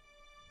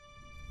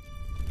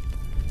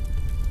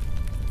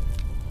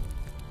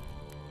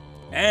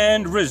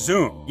 And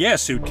resume. Yeah,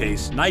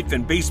 Suitcase, Knife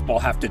and Baseball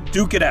have to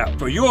duke it out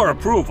for your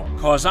approval,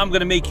 cause I'm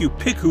gonna make you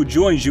pick who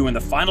joins you in the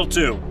final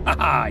two.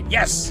 Haha,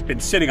 yes! Been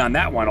sitting on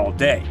that one all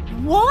day.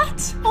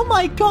 What? Oh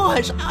my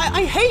gosh,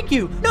 I hate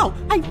you. No,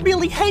 I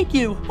really hate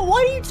you.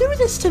 Why do you do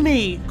this to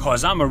me?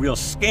 Cause I'm a real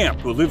scamp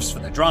who lives for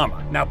the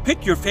drama. Now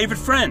pick your favorite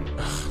friend.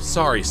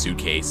 Sorry,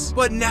 Suitcase.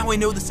 But now I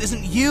know this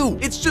isn't you.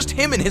 It's just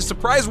him and his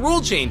surprise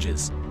rule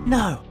changes.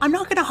 No, I'm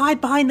not gonna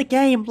hide behind the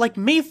game like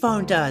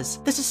MePhone does.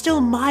 This is still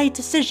my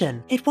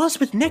decision. It was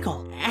with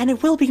Nickel, and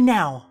it will be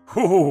now.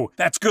 Ooh,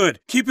 that's good.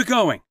 Keep it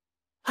going.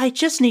 I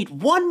just need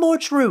one more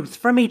truth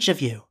from each of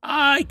you.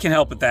 I can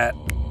help with that.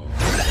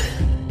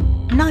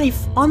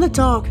 Knife, on the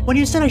dock, when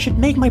you said I should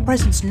make my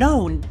presence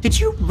known, did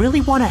you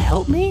really want to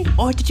help me?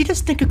 Or did you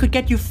just think it could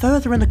get you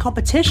further in the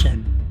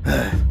competition?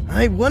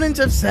 I wouldn't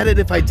have said it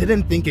if I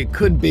didn't think it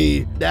could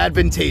be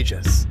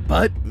advantageous.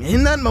 But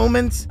in that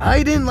moment,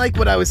 I didn't like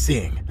what I was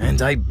seeing,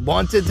 and I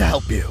wanted to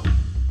help you.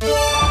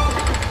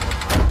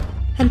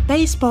 And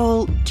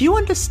Baseball, do you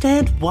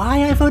understand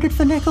why I voted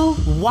for Nickel?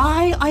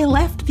 Why I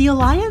left the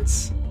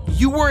Alliance?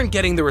 You weren't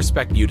getting the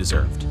respect you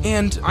deserved,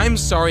 and I'm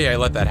sorry I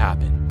let that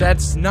happen.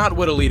 That's not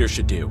what a leader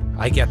should do.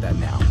 I get that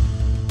now.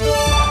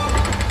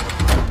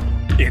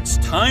 It's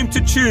time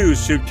to choose,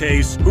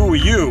 Suitcase. Who are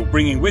you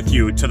bringing with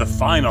you to the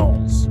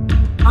finals?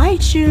 I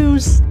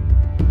choose...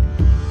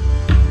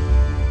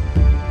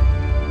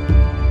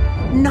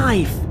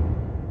 Knife.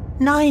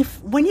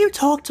 Knife, when you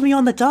talked to me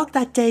on the dock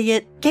that day,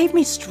 it gave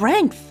me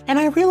strength. And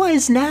I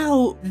realize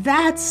now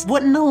that's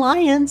what an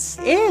alliance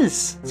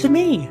is to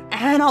me.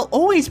 And I'll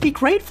always be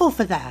grateful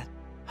for that.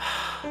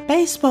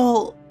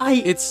 Baseball,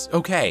 It's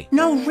okay.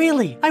 No,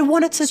 really, I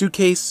wanted to...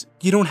 Suitcase,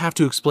 you don't have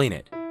to explain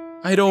it.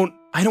 I don't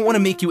want to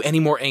make you any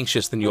more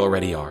anxious than you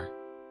already are.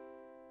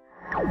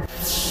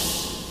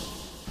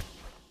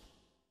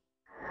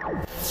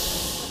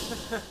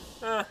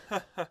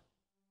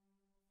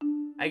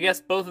 I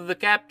guess both of the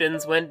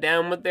captains went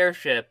down with their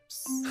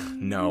ships.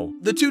 No,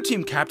 the two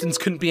team captains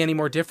couldn't be any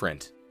more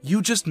different.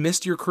 You just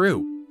missed your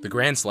crew. The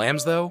Grand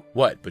Slams, though?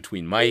 What,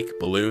 between Mike,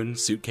 Balloon,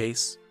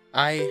 Suitcase?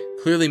 I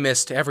clearly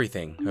missed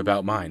everything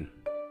about mine.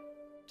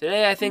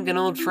 Today I think an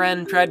old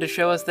friend tried to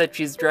show us that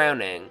she's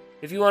drowning.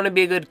 If you want to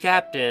be a good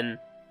captain,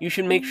 you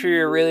should make sure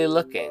you're really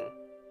looking.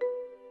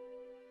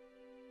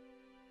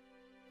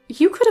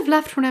 You could have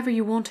left whenever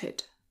you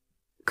wanted,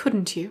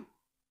 couldn't you?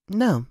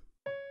 No,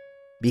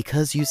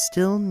 because you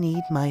still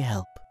need my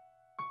help.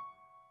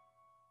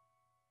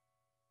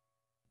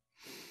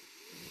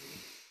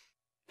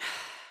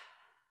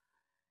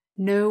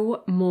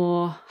 No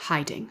more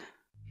hiding.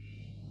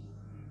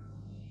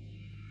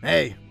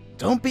 Hey,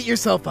 don't beat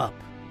yourself up.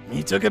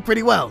 You took it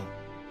pretty well.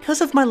 Because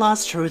of my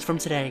last truth from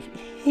today,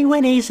 he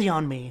went easy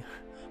on me.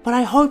 But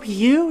I hope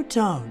you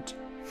don't.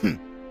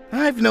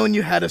 I've known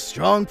you had a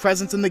strong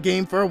presence in the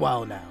game for a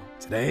while now.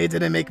 Today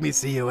didn't make me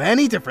see you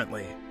any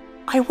differently.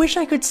 I wish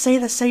I could say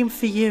the same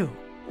for you.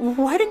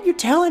 Why didn't you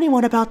tell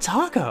anyone about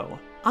Taco?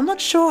 I'm not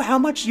sure how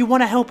much you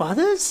want to help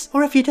others,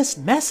 or if you're just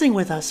messing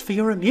with us for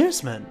your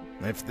amusement.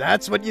 If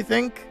that's what you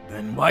think,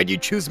 then why'd you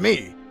choose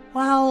me?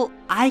 Well,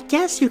 I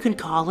guess you can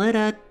call it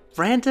a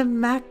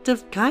random act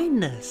of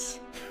kindness.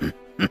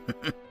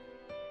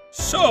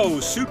 So,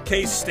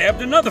 Suitcase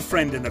stabbed another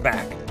friend in the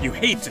back. You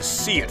hate to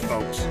see it,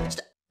 folks.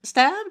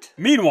 Stabbed?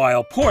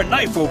 Meanwhile, poor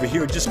Knife over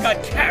here just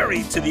got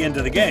carried to the end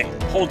of the game,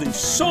 holding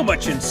so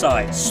much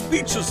inside,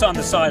 speechless on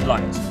the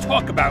sidelines.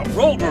 Talk about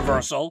role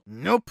reversal.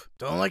 Nope,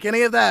 don't like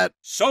any of that.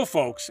 So,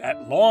 folks,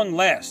 at long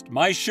last,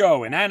 my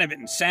show, Inanimate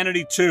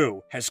Insanity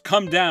 2, has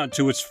come down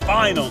to its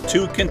final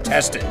two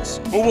contestants.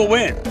 Who will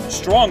win, the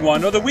strong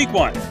one or the weak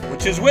one?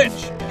 Which is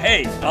which?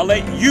 Hey, I'll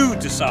let you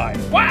decide.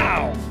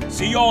 Wow!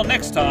 See you all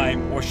next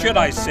time, or should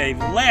I say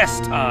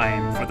last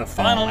time, for the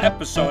final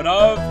episode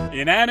of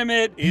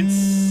Inanimate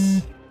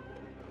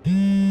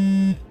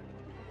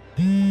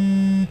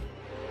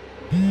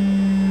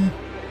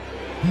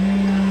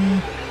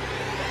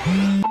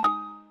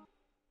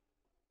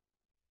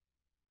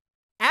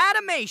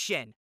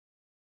Animation!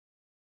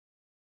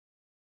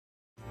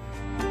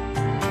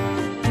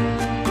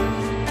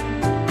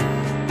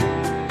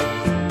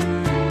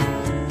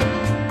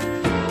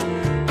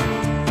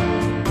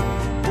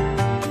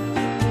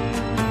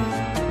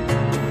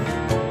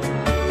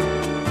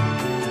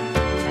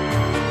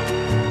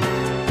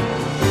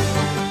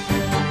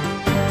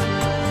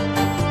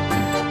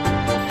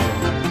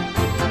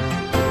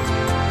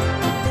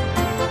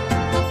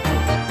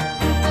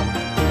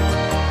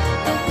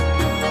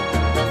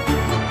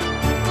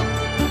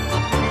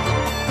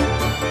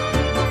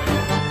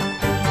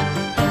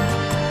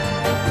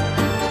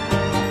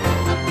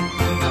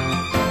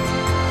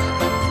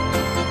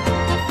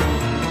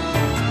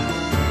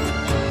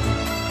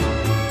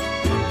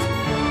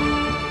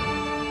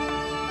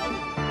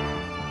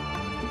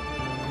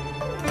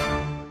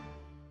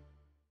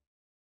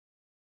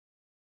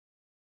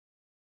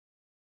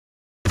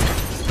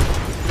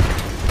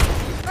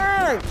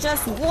 work.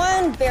 Just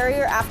one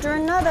barrier after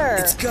another.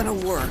 It's gonna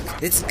work.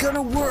 It's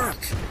gonna work.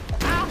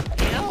 Ow,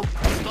 help,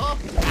 stop,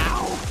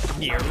 ow.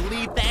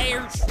 Nearly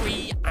there,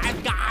 tree.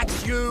 I've got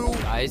you.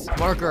 Guys,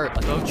 marker,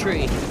 above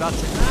tree. About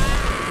to...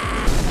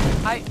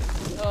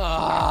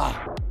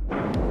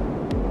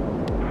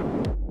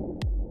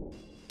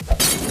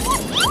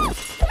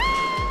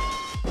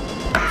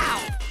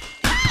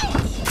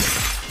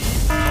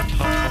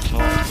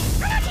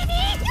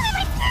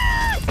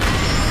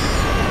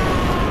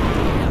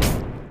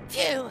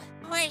 Phew,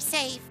 we're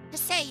safe.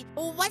 Safe.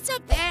 What's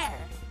up there?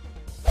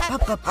 Hey!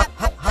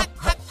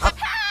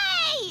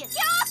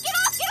 Get off, get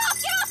off, Get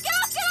off, get off, get off, get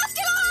off, get off,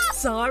 get off!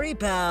 Sorry,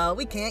 pal.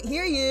 We can't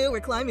hear you.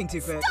 We're climbing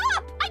too quick.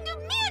 Stop! I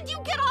demand you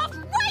get off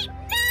right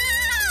now!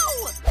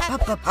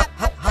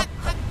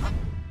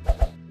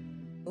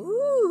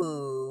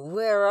 Ooh,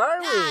 where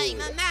are we? I'm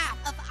a map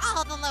of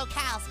all the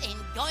locales in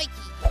Goiki.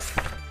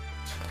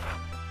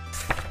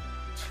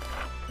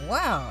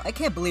 Wow, I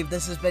can't believe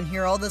this has been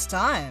here all this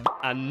time.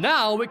 And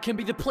now it can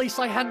be the place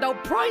I hand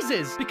out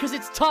prizes, because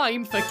it's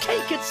time for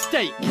Cake at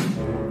Stake.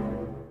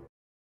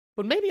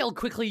 But maybe I'll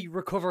quickly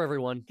recover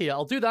everyone. Here,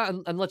 I'll do that,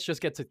 and let's just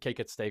get to Cake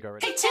at Stake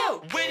already. Hey,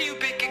 two! When you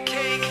bake a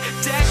cake,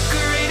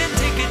 decorate and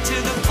take it to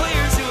the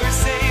players who are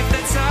safe.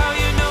 That's how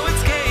you know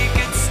it's Cake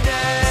at Stake.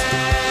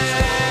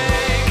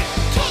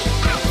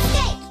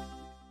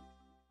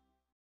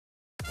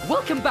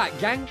 Welcome back,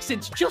 gang.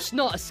 Since Just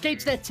Not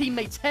escapes their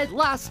teammate's head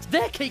last,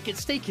 their Cake at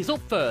Stake is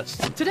up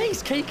first.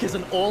 Today's cake is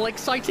an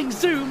all-exciting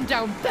zoom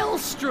down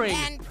Bell's string.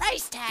 And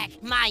price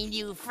tag, my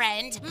new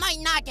friend. Might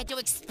not get to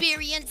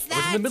experience that. I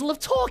was in the middle of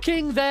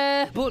talking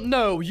there, but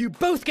no, you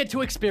both get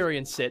to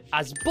experience it,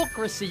 as Book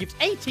received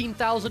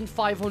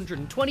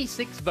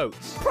 18,526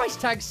 votes. Price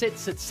tag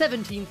sits at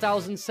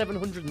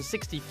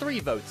 17,763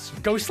 votes.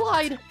 Go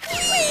slide!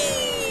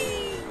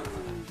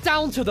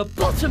 Down to the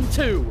bottom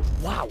two!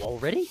 Wow,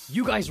 already?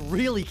 You guys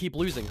really keep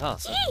losing, huh?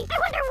 Gee, I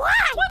wonder why!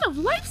 One of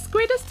life's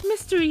greatest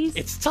mysteries!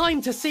 It's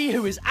time to see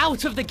who is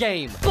out of the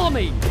game.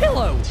 Bommy,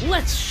 Pillow,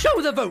 let's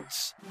show the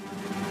votes!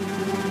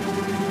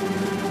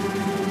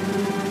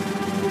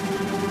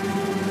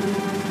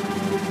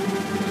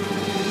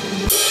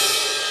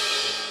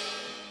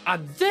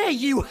 And there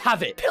you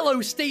have it!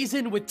 Pillow stays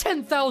in with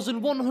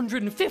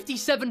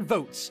 10,157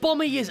 votes.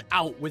 Bommy is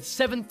out with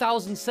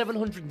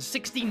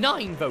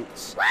 7,769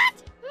 votes.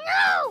 What?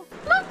 No!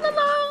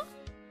 No!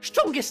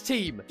 Strongest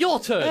team, your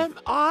turn. Am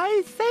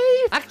I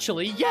safe?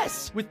 Actually,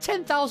 yes, with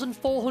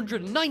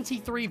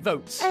 10,493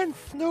 votes. And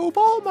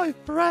Snowball, my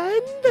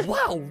friend?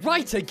 Wow,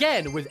 right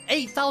again with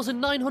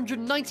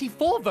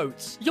 8,994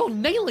 votes. You're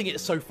nailing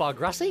it so far,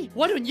 Grassy.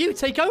 Why don't you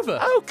take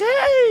over?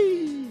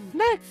 Okay!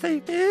 Next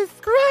safe is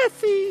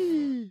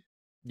Grassy!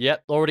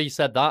 Yep, already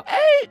said that.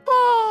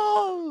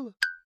 8-ball!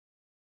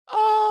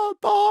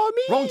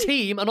 Bommy! Wrong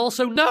team, and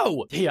also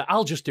no! Here,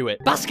 I'll just do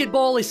it.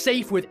 Basketball is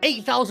safe with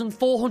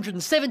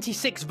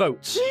 8,476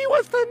 votes. She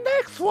was the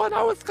next one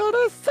I was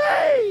gonna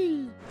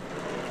say!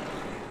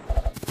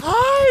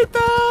 Hi,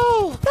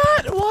 Belle!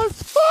 That was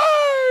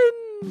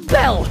fun!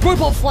 Belle!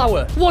 Robot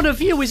Flower! One of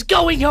you is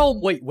going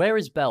home! Wait, where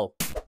is Belle?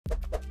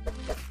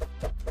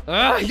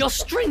 Your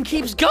string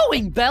keeps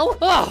going, Belle!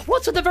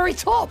 What's at the very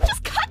top?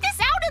 Just cut this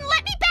out and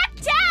let me back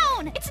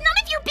down! It's none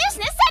of your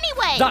business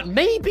anyway! That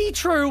may be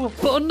true,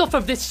 but enough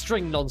of this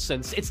string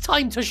nonsense. It's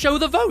time to show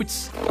the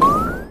votes.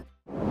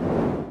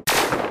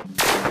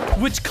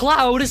 Which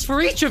cloud is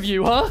for each of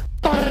you, huh?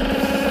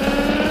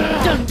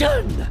 Dun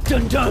dun!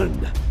 Dun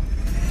dun!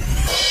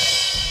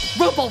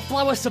 Robot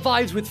Flower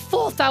survives with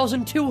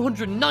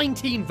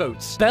 4,219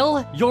 votes.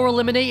 Belle, you're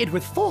eliminated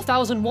with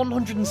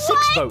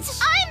 4,106 votes.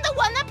 I'm the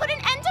one that put an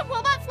end to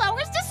Robot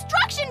Flower's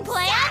destruction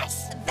plan!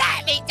 Yes!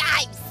 That means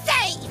I'm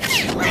safe!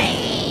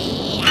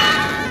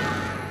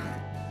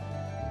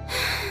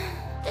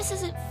 This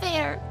isn't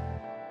fair.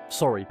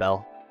 Sorry,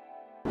 Belle.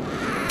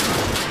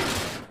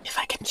 If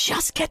I can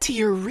just get to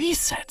your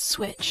reset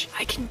switch,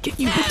 I can get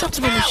you hooked up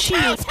to my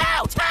machine.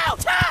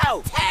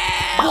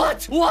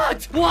 What?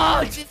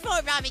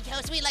 Before Rami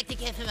goes, we like to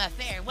give him a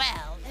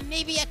farewell. And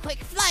maybe a quick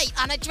flight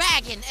on a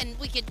dragon, and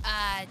we could,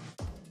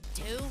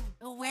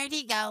 where'd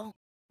he go?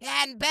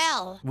 And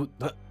Belle.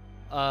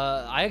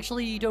 I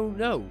actually don't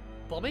know.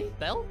 Bommy?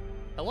 Belle?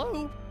 Hello?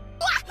 Who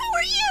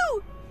are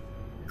you?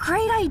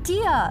 Great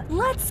idea.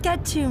 Let's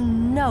get to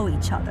know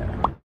each other.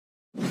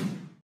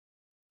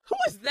 Who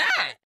is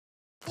that?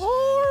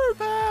 Poor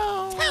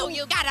Belle. Two,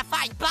 you gotta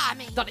find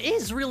Bommy. That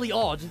is really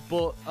odd,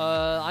 but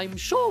I'm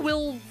sure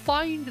we'll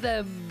find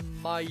them,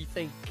 I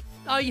think.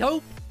 I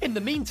hope. In the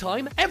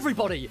meantime,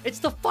 everybody, it's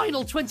the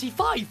final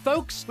 25,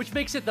 folks, which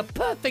makes it the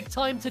perfect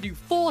time to do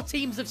 4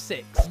 teams of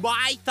 6.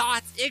 My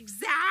thoughts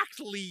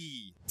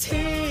exactly.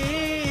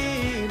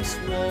 Team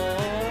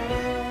swap.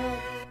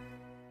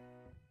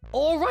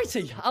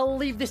 Alrighty, I'll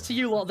leave this to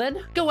you lot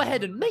then. Go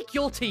ahead and make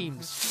your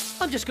teams.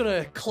 I'm just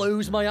gonna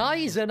close my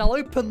eyes and I'll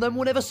open them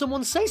whenever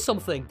someone says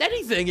something.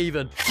 Anything,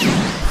 even.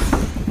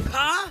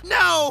 Huh?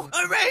 No!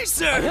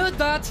 Eraser! I heard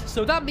that,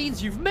 so that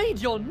means you've made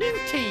your new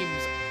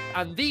teams.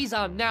 and these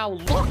are now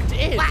locked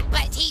in. What?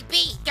 But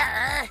TB,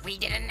 grr, we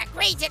didn't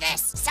agree to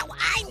this. So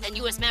I'm the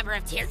newest member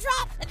of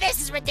Teardrop?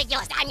 This is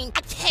ridiculous. I mean,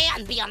 I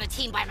can be on a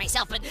team by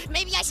myself, but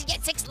maybe I should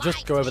get 6 lives.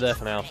 Just go over there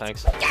for now,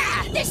 thanks.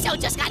 This show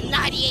just got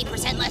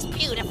 98% less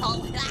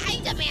beautiful.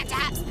 I demand to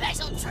have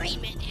special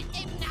treatment.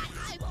 If not,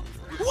 I will...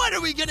 What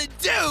are we gonna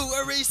do,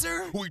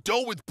 Eraser? We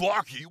done with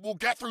Blocky. We'll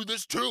get through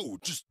this too.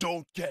 Just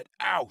don't get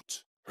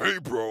out. Hey,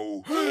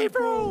 bro. Hey,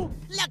 bro.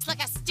 Looks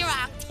like a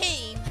strong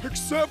team.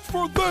 Except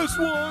for this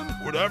one.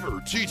 Whatever.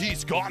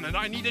 TT's gone and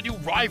I need a new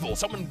rival.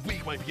 Someone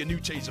weak might be a new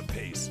change of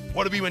pace.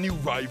 Want to be my new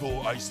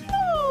rival, Icy?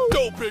 No.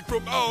 Don't pick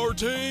from our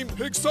team.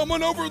 Pick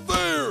someone over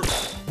there.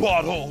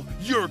 Bottle,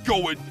 you're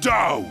going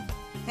down.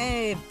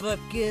 Hey, but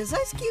is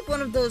Ice Cube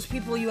one of those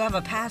people you have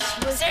a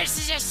past with?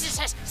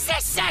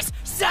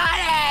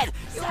 Solid!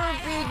 You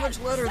weren't being much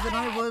louder than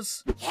I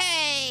was.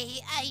 Hey,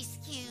 Ice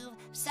Cube.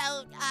 So,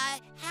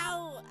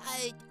 how,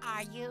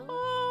 are you?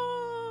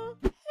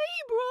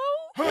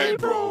 Hey,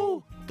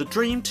 bro. The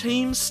dream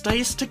team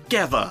stays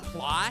together.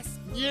 Plus,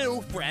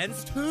 new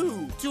friends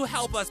too, to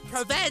help us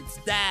prevent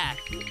death.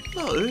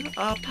 Though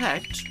our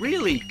pact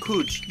really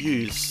could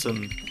use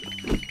some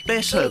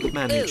better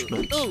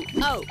management. Oh.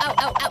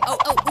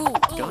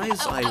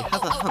 Guys, I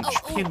have a hunch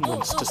Pin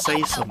wants to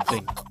say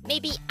something.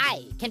 Maybe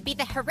I can be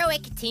the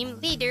heroic team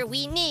leader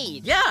we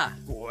need. Yeah,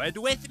 good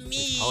with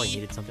me. Oh, I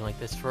needed something like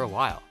this for a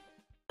while.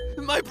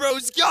 My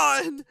bro's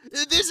gone!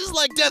 This is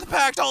like Death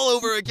Pact all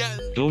over again!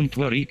 Don't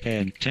worry,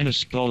 Pen.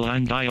 Tennis Ball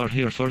and I are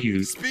here for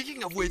you.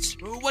 Speaking of which,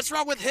 what's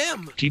wrong with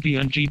him? TB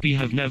and GB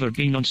have never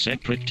been on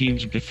separate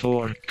teams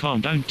before.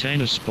 Calm down,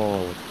 Tennis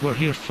Ball. We're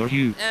here for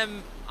you.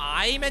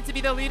 I meant to be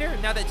the leader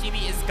now that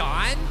GB is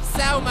gone?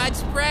 So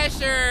much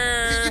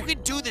pressure! You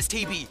can do this,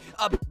 TB.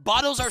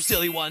 Bottle's our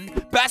silly one,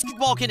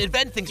 Basketball can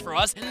invent things for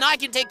us, and I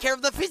can take care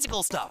of the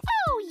physical stuff.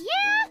 Oh,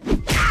 yeah?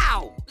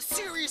 Ow!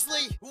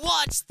 Seriously?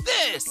 Watch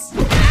this!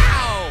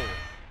 Ow!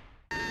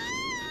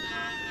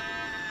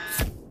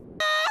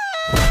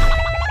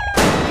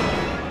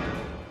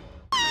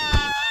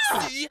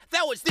 See?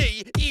 That was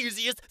the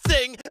easiest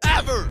thing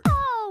ever!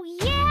 Oh,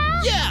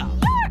 yeah? Yeah!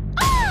 You're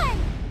on!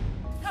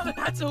 Now that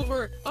that's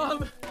over,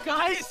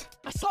 guys,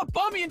 I saw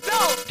Bummy and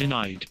Bell!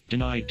 Denied.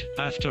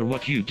 After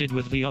what you did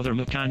with the other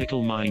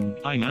mechanical mine,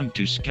 I'm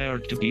too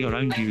scared to be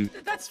around you.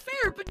 That's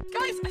fair, but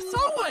guys, I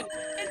saw one!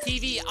 And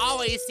TV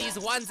always sees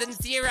 1s and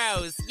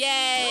 0s.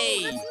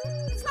 Yay!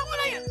 That's not what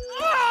I...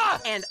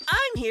 And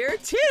I'm here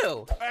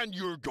too! And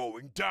you're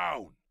going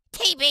down.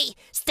 TB,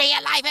 stay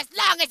alive as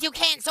long as you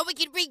can so we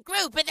can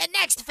regroup in the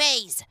next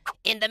phase.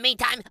 In the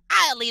meantime,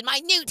 I'll lead my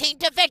new team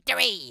to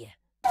victory.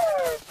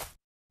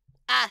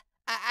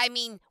 I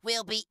mean,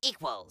 we'll be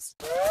equals.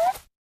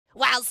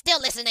 While still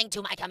listening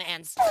to my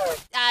commands.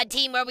 A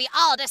team where we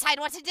all decide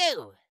what to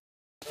do.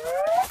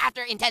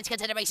 After intense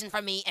consideration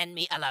from me and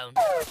me alone.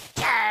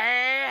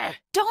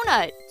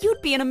 Donut,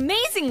 you'd be an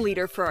amazing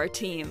leader for our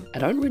team. I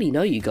don't really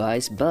know you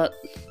guys, but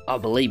I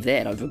believe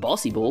that over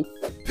Bossy Ball.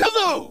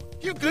 Hello!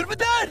 You good with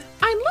that?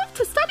 I'd love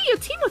to study a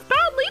team with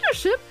bad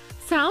leadership.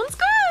 Sounds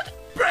good.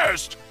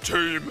 Best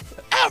team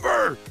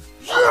ever!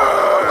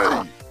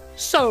 Yay!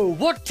 So,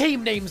 what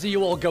team names are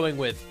you all going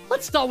with?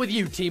 Let's start with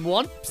you, Team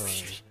 1.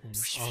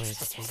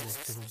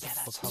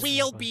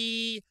 We'll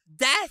be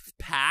Death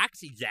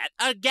Pact yet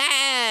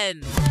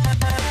again!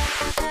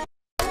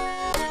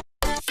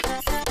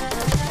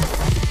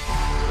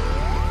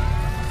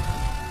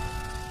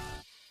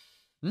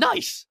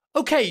 Nice!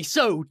 Okay,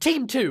 so,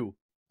 Team 2.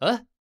 Huh?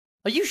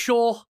 Are you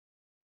sure?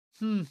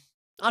 I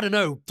don't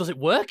know. Does it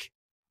work?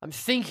 I'm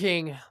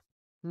thinking...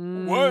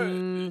 What?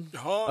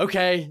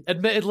 Okay,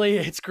 admittedly,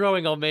 it's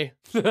growing on me.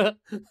 Okay,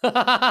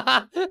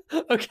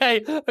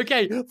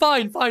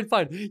 fine.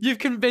 You've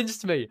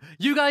convinced me.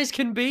 You guys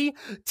can be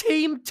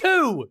Team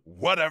 2!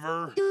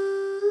 Whatever.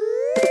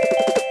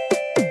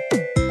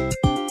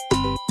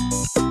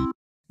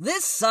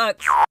 This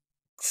sucks.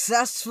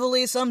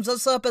 Successfully sums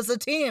us up as a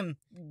team.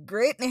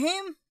 Great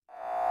name?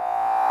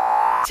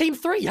 Team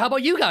 3, how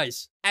about you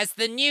guys? As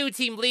the new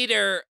team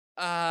leader,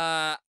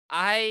 I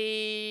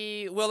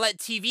will let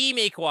TV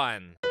make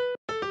one.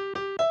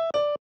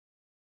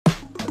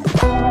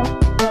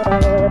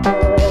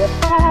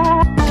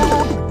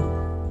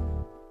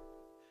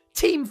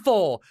 Team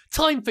 4,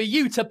 time for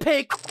you to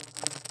pick...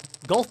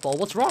 Golf ball,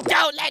 what's wrong?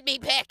 Don't let me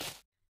pick!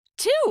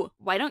 2,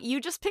 why don't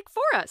you just pick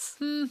for us?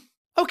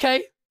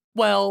 Okay.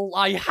 Well,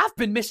 I have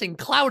been missing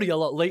Cloudy a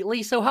lot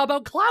lately, so how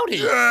about Cloudy?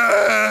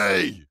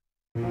 Yay!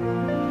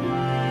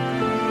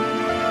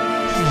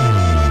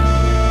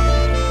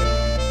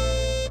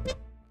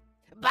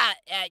 But,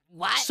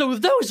 what? So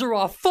those are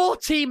our 4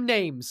 team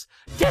names.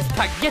 Death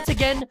Pact yet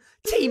again,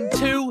 Team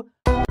 2,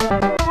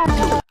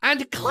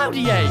 and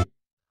Cloudier.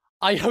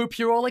 I hope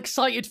you're all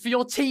excited for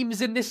your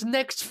teams in this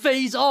next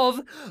phase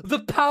of The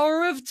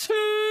Power of 2!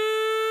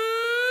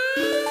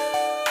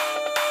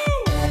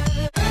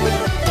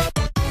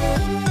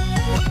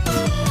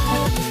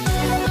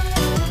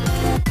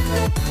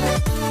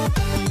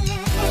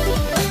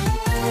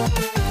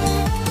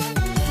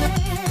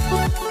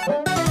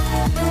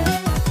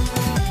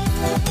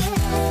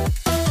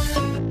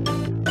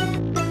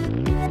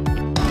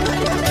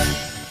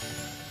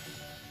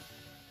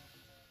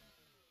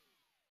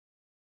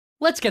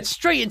 let's get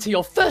straight into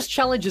your first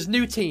challenge as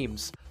new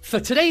teams. For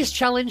today's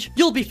challenge,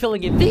 you'll be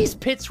filling in these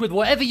pits with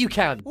whatever you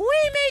can. We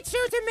made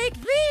sure to make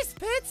these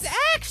pits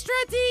extra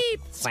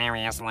deep!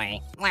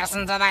 Seriously,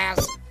 listen to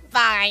this.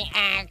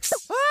 5x.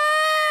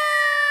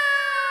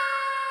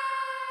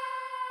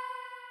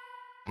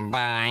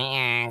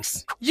 By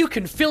X. You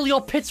can fill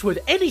your pits with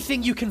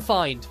anything you can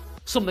find.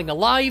 Something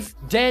alive,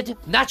 dead,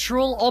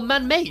 natural, or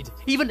man-made.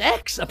 Even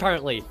X,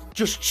 apparently.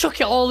 Just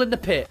chuck it all in the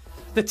pit.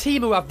 The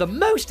team who have the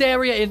most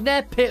area in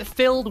their pit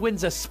filled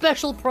wins a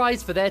special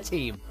prize for their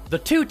team. The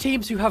two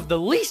teams who have the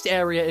least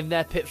area in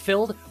their pit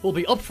filled will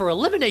be up for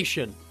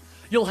elimination.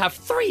 You'll have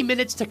 3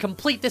 minutes to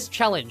complete this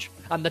challenge,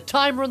 and the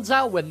time runs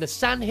out when the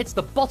sand hits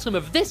the bottom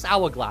of this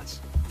hourglass.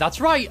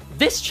 That's right,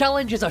 this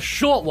challenge is a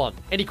short one.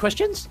 Any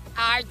questions?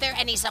 Are there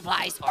any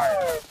supplies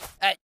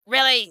or...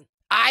 really?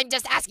 I'm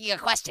just asking a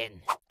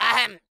question.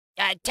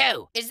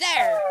 2. Is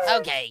there?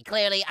 Okay,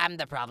 clearly I'm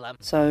the problem.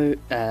 So,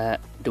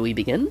 do we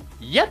begin?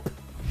 Yep.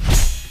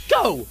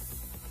 Go!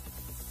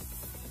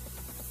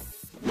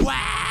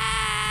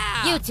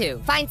 Wow! You two,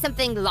 find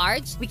something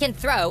large we can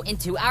throw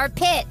into our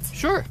pit.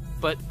 Sure,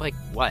 but like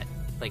what?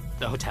 Like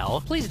the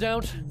hotel? Please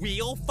don't.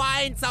 We'll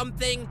find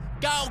something.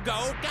 Go,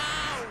 go, go!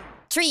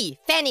 Tree,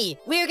 Fanny,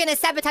 we're gonna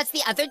sabotage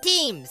the other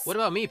teams. What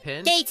about me,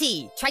 Pin?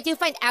 Katie, try to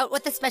find out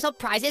what the special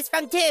prize is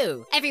from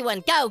 2.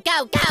 Everyone, go,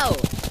 go, go!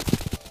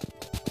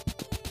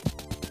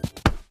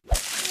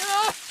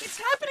 It's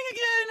happening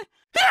again!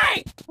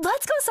 Hey!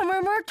 Let's go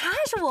somewhere more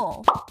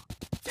casual.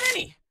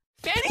 Fanny!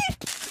 Fanny?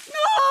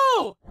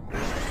 No!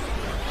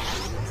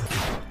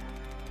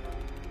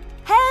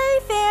 Hey,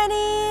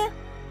 Fanny!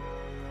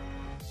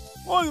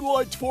 I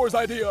liked Four's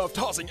idea of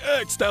tossing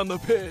X down the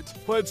pit.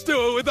 Let's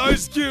do it with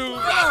Ice Cube!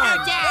 Let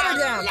her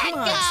down! Come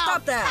on,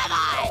 stop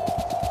that!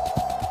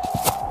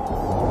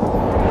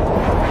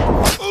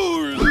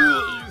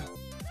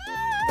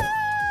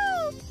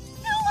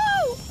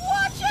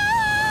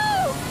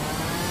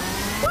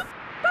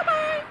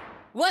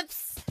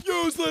 Whoops!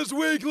 Useless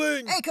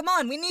weakling! Hey, come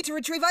on, we need to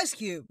retrieve Ice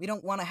Cube. We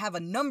don't want to have a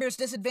numbers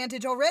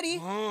disadvantage already.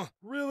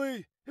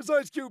 Really? Is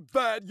Ice Cube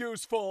that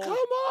useful? Come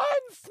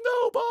on,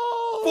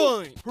 Snowball!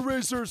 Fine!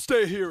 Eraser,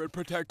 stay here and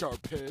protect our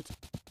pit.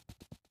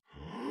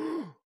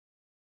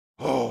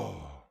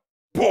 Oh,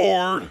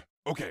 bored!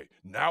 Okay,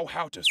 now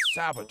how to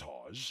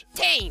sabotage.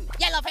 Team,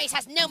 Yellowface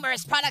has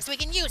numerous products we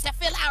can use to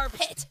fill our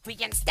pit. We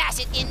can stash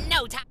it in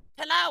no time.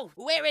 Hello,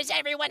 where is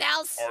everyone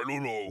else? I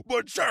don't know,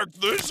 but check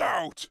this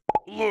out.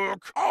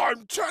 Look,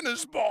 I'm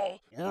Tennis Ball.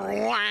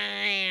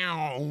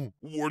 Wow.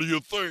 What do you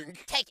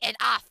think? Take it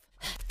off.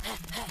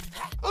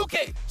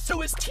 Okay,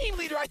 so as team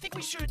leader, I think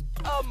we should,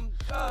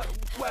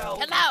 well...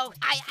 Hello,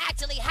 I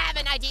actually have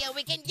an idea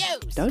we can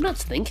use.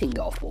 Donut's thinking,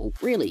 Golf Ball.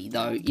 Really,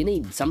 though, you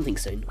need something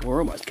soon. We're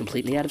almost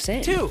completely out of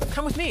sand. 2,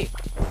 come with me.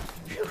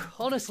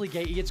 Honestly,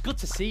 Gatey, it's good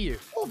to see you.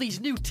 All these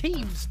new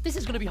teams, this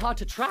is going to be hard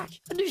to track.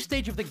 A new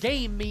stage of the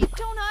game means...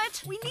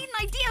 Donut, we need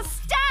an idea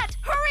stat!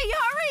 Hurry,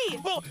 hurry!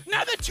 Well,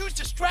 now that 2's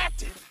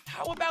distracted,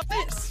 how about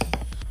this?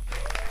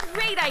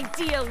 Great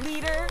idea,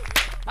 leader!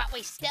 But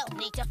we still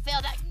need to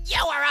feel that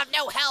you are of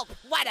no help.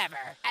 Whatever.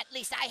 At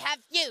least I have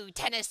you,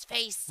 Tennis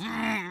Face.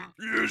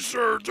 You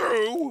sure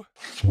do.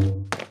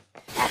 Bottle,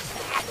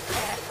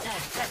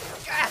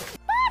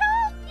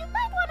 you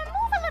might want to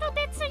move a little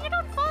bit so you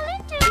don't fall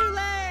into. Too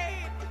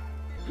late.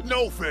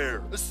 No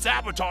fair.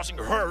 Sabotaging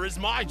her is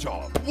my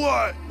job.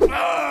 What?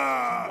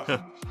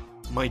 Ah!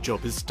 My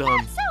job is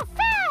done. So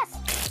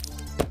fast!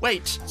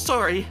 Wait,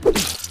 sorry.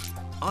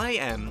 I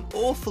am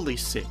awfully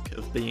sick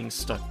of being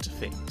stuck to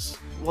things.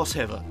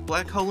 Whatever.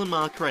 Black Hole and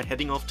Marker are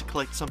heading off to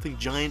collect something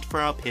giant for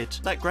our pit.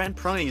 That grand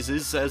prize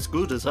is as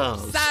good as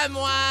ours.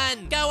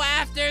 Someone, go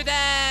after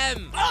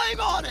them!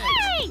 I'm on it!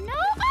 Hey, no,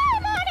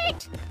 I'm on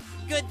it!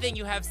 Good thing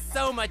you have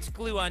so much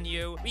glue on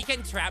you. We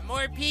can trap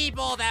more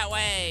people that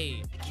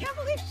way. I can't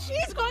believe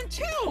she's gone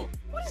too!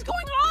 What is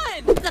going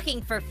on?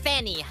 Looking for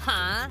Fanny,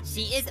 huh?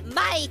 She is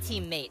my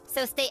teammate,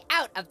 so stay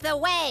out of the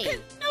way.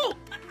 No,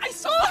 I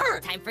saw her!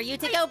 Time for you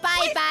to go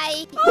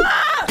bye-bye.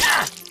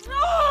 Ah!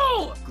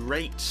 No!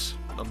 Great.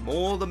 The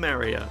more the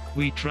merrier.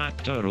 We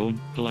tracked our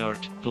own.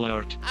 Blurt,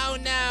 blurt. Oh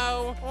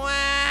no!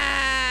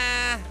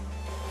 Wah!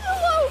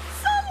 Hello,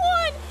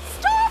 someone!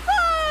 Stop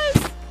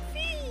us!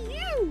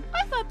 Phew!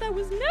 I thought that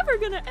was never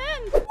gonna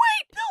end.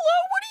 Wait! Hello,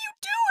 what are you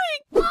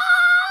doing?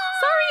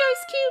 Sorry,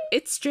 Ice Cube.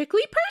 It's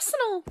strictly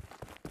personal.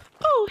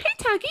 Oh, hey,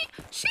 Taggy.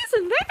 She's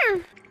in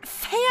there.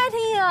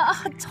 Fanny,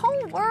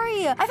 don't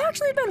worry. I've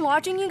actually been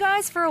watching you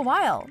guys for a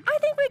while. I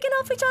think we can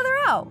help each other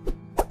out.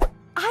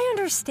 I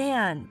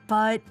understand,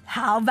 but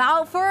how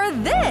about for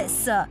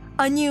this?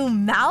 A new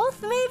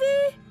mouth,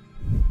 maybe?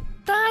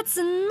 That's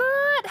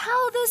not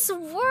how this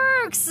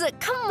works.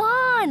 Come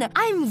on.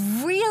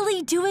 I'm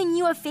really doing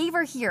you a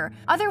favor here.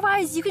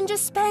 Otherwise, you can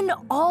just spend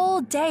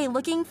all day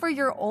looking for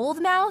your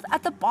old mouth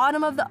at the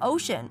bottom of the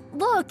ocean.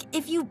 Look,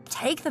 if you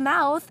take the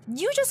mouth,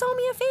 you just owe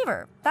me a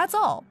favor. That's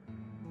all.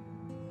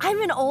 I'm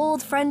an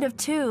old friend of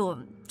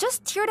 2,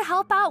 just here to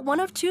help out one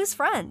of 2's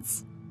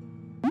friends.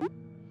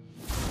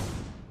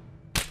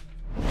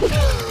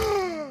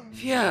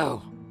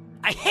 Phew.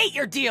 I hate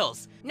your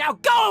deals! Now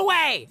go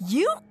away!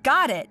 You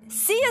got it.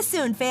 See you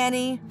soon,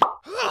 Fanny.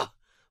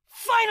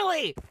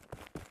 Finally!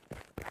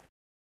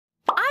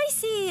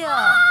 Icy!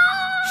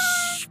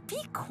 Shh,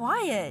 be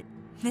quiet.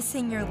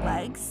 Missing your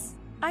legs,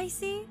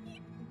 Icy?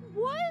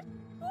 What?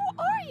 Who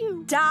are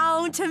you?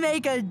 Down to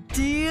make a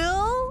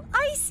deal,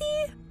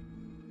 Icy?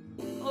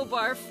 Oh,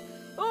 barf.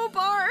 Oh,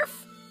 barf.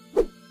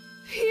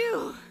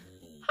 Phew.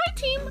 Hi,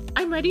 team.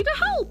 I'm ready to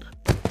help.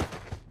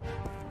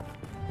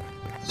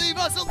 Leave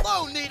us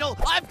alone, Needle!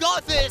 I've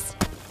got this!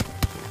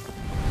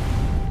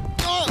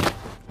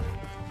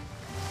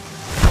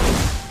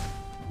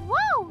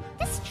 Whoa!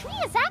 This tree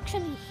is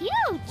actually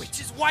huge! Which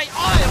is why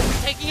I'll be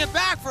taking it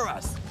back for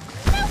us!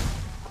 No.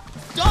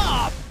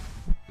 Stop!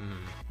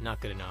 Not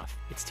good enough.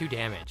 It's too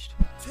damaged.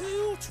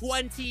 Too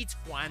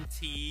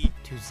 2020.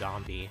 Too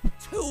zombie.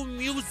 Too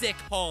music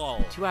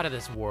hall. Too out of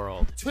this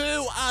world.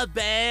 Too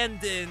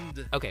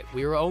abandoned. Okay,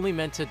 we were only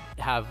meant to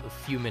have a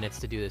few minutes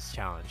to do this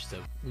challenge,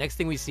 so next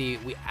thing we see,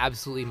 we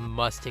absolutely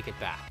must take it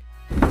back.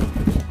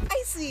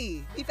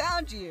 Icy! We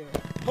found you!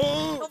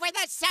 But where'd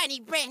that shiny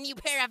brand new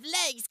pair of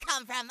legs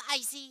come from,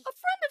 Icy? A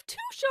friend of two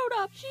showed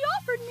up. She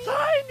offered me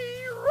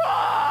Tiny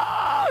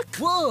rock!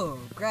 Whoa,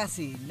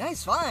 Grassy,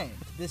 nice find.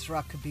 This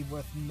rock could be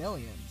worth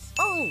millions.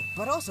 Oh,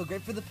 but also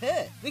great for the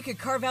pit. We could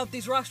carve out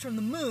these rocks from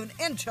the moon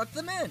and chuck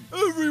them in.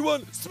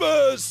 Everyone,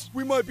 smash!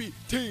 We might be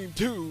Team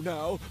 2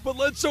 now, but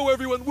let's show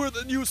everyone we're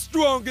the new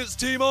strongest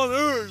team on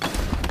Earth!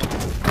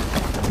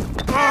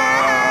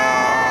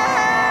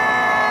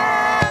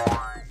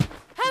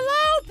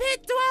 Hello,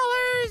 pit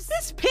dwellers!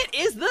 This pit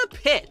is the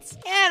pits,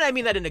 and I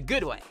mean that in a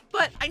good way.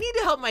 But I need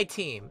to help my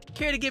team.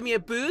 Care to give me a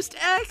boost,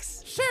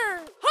 X?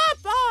 Sure,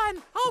 hop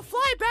on! I'll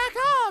fly back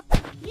up!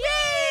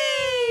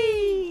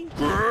 Yay!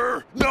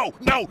 Grr! No,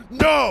 no,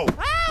 no!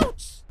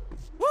 Ouch!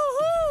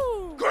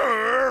 Woohoo!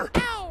 Grr!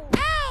 Ow!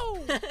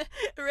 Ow!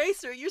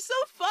 Racer, you're so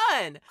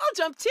fun! I'll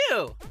jump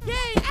too!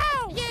 Yay!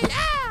 Ow! Yay!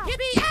 Ow!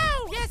 Yippee!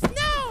 Ow! Yes!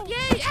 No!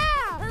 Yay!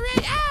 Ow!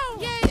 Hooray! Ow!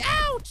 Yay!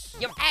 Ouch!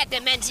 Your ad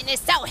dimension is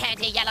so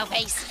handy,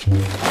 Yellowface.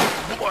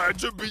 Glad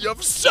to be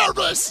of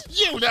service!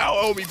 You now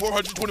owe me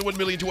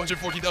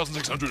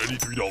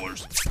 $421,240,683.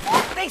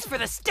 Thanks for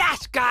the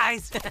stash,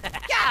 guys!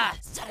 Yeah!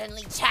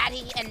 Suddenly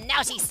chatty and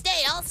now she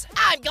stales.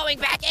 I'm going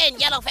back in,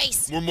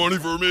 Yellowface. More money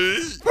for me?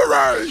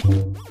 Hooray!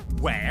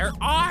 Where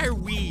are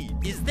we?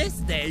 Is this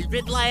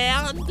David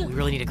Land? We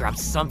really need to grab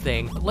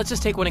something. Let's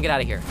just take one and get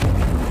out of here.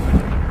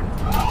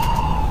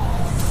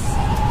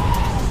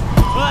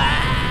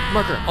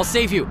 Marker, I'll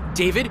save you.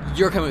 David,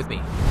 you're coming with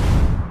me.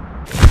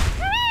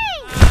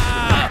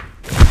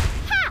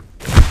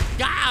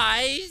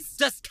 Guys,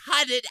 just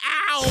cut it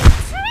out!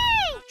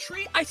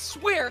 Tree, I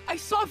swear, I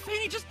saw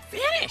Fanny just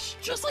vanish,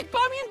 just like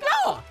Bobby and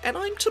Bella. And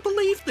I'm to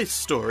believe this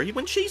story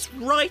when she's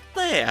right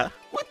there.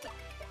 What the?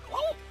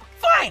 Oh,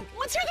 fine,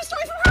 let's hear the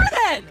story from her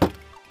then.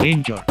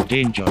 Danger,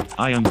 danger,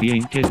 I am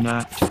being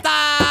kidnapped.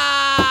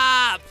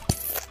 Stop!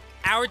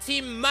 Our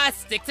team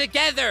must stick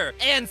together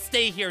and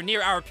stay here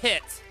near our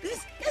pit.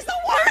 This is the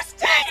worst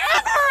day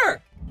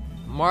ever!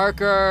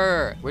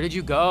 Marker, where did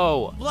you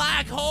go?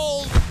 Black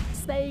hole!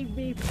 Save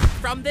me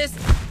From this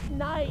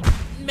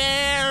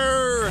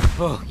nightmare.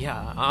 Oh,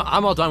 yeah,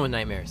 I'm all done with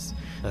nightmares.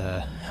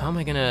 How am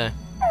I gonna...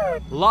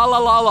 La la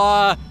la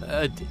la!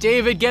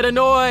 David, get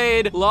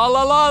annoyed! La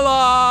la la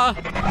la!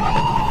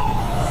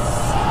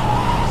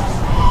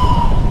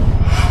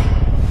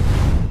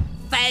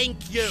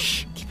 Thank you!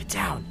 Shh, keep it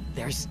down.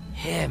 There's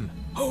him.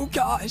 Oh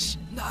gosh,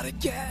 not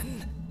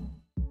again.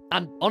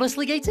 And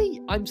honestly,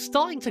 Gatey, I'm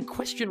starting to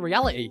question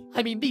reality.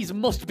 I mean, these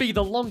must be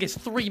the longest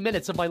 3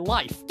 minutes of my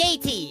life.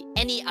 Gatey,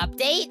 any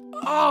update?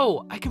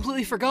 Oh, I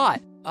completely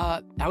forgot.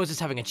 I was just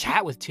having a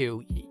chat with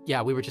Two.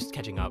 Yeah, we were just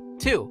catching up.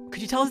 Two,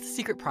 could you tell us the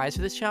secret prize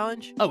for this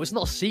challenge? Oh, it's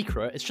not a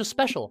secret, it's just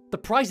special. The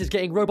prize is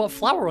getting Robot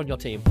Flower on your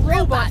team.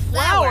 Robot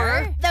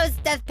Flower? Those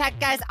Death Pack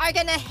guys are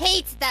gonna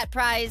hate that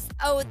prize.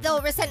 Oh, they'll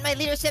resent my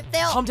leadership,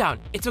 Calm down,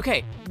 it's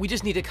okay. We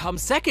just need to come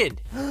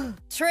second.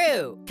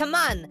 True. Come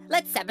on,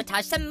 let's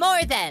sabotage some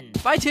more then.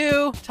 Bye,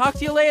 Two. Talk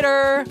to you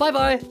later.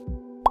 Bye-bye.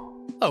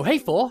 Oh, hey,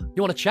 Four.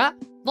 You wanna chat?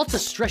 Not to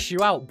stress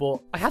you out, but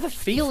I have a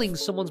feeling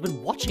someone's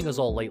been watching us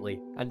all lately.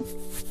 And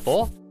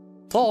Four?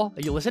 Four,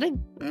 are you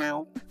listening?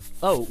 No.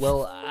 Oh,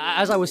 well,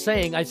 as I was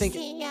saying, I think...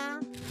 See ya.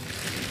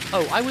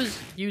 Oh, I was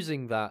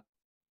using that.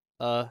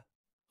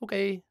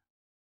 Okay.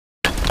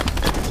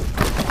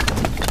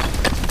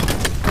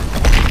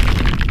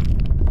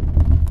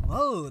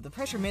 Whoa, the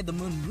pressure made the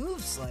moon move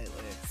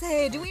slightly.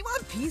 Say, do we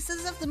want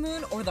pieces of the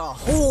moon or the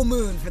whole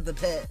moon for the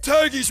pit?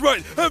 Taggy's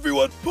right!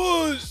 Everyone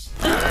push!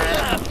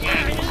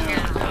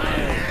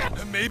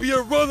 And maybe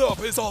a run-up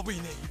is all we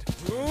need.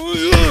 Oh,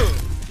 yeah.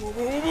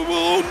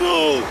 Oh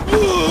no!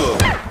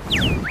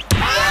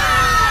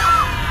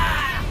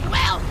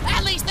 Well,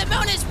 at least the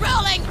moon is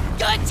rolling.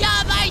 Good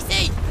job,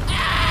 Icy.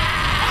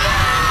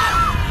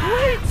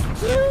 Wait,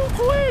 too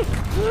quick,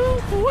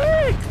 too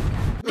quick.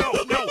 No,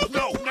 no,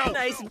 no, no!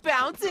 Nice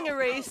bouncing,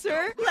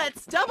 Eraser.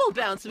 Let's double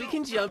bounce so we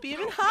can jump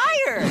even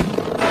higher.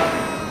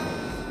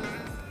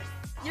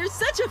 You're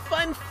such a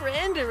fun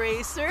friend,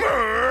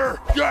 Eraser.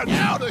 Get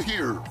out of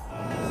here!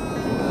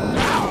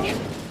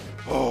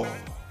 Oh,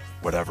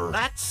 whatever.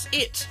 That's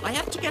it. I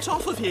have to get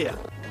off of here.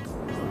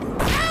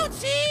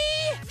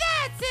 Ouchie!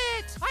 That's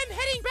it! I'm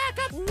heading back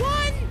up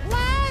one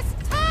last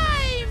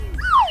time!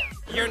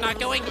 You're not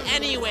going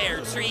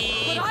anywhere,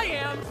 Tree. But I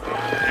am.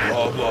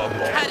 Blah, blah,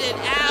 blah. Cut it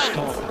out.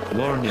 Stop.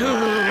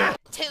 Warning.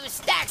 2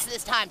 stacks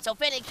this time, so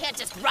Finny can't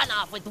just run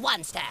off with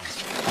 1 stack.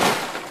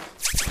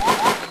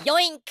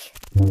 Yoink!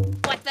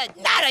 What the?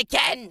 Not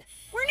again!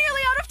 We're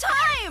nearly out of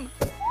time!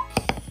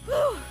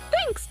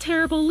 Thanks,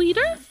 terrible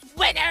leader.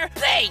 Winner,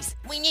 please!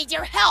 We need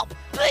your help!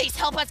 Please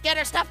help us get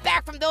our stuff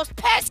back from those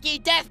pesky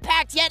Death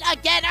Pact yet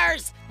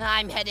againers!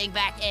 I'm heading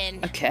back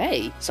in.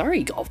 Okay,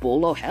 sorry, Golf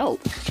Ball, I'll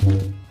help.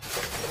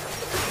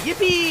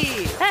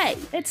 Yippee! Hey,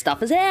 that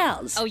stuff is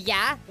ours. Oh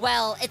yeah?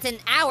 Well, it's in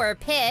our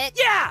pit.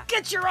 Yeah!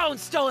 Get your own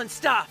stolen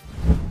stuff!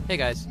 Hey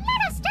guys.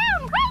 Let us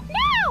down right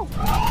now!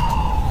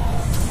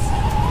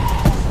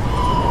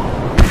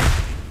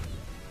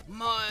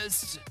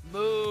 Must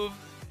move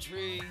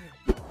tree.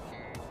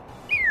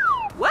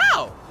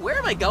 Wow! Where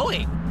am I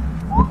going?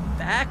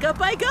 Back up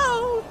I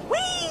go!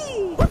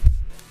 Whee!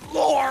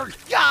 Lord!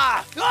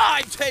 Ah!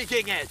 I'm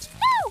taking it!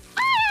 No,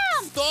 I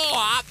am!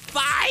 Stop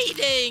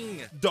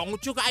fighting!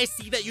 Don't you guys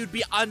see that you'd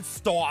be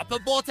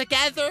unstoppable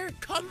together?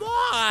 Come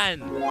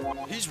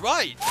on! He's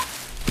right.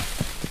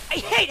 I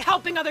hate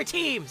helping other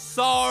teams!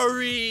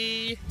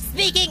 Sorry!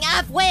 Speaking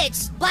of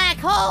which, Black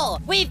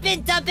Hole, we've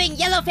been dumping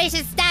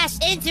Yellowface's stash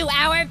into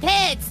our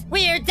pits!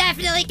 We're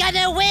definitely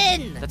gonna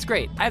win! That's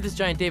great. I have this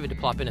giant David to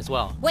plop in as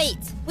well. Wait,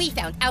 we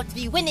found out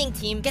the winning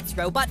team gets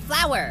Robot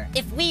Flower.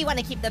 If we want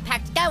to keep the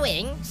pact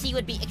going, she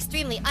would be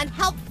extremely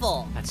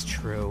unhelpful. That's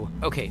true.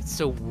 Okay,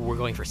 so we're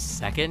going for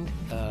second?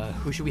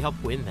 Who should we help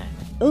win then?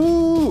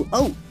 Ooh,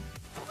 oh.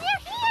 We're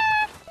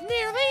here!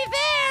 Nearly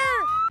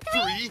there!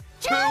 3,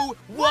 2,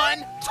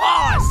 1,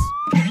 toss!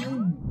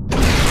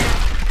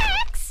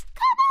 X,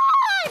 come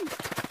on!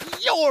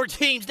 Your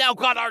team's now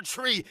got our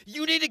tree.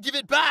 You need to give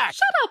it back.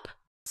 Shut up!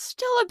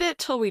 Still a bit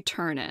till we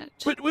turn it.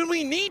 But when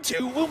we need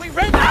to, will we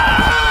rent?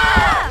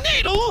 Ah!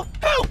 Needle,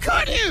 how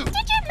could you? Did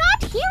you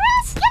not hear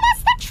us? Give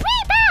us the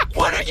tree back!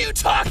 What are you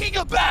talking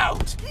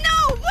about?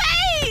 No,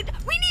 wait!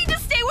 We need to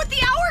stay with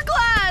the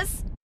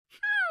hourglass!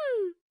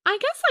 I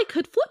guess I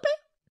could flip it.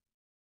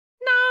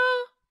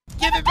 No.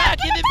 Give it back,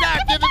 give it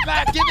back, give it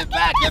back, give it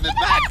back, give it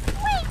back!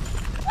 Wait,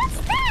 what's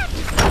that?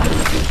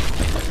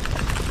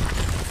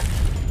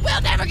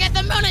 We'll never get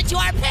the moon into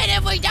our pit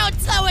if we don't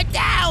slow it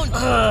down!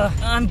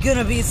 I'm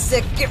gonna be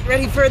sick. Get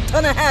ready for a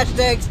ton of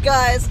hashtags,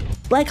 guys.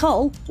 Black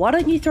Hole, why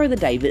don't you throw the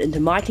David into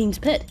my team's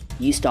pit?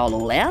 You stole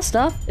all our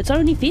stuff. It's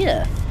only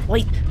fair.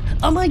 Wait.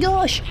 Oh my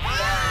gosh!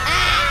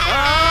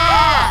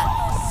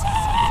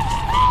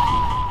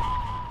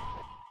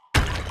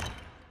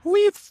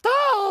 We've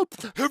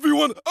stopped!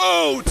 Everyone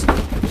out!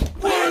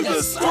 We're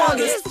the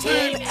strongest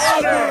team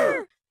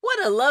ever!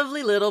 What a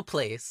lovely little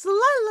place. La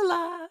la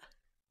la.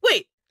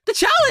 Wait, the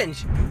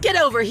challenge! Get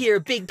over here,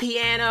 big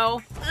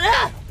piano.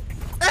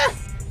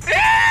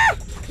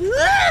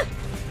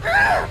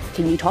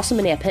 Can you toss him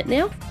in our pit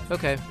now?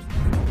 Okay.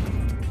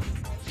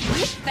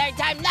 Third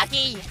time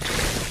lucky!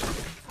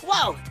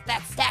 Whoa,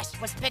 that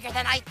stash was bigger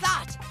than I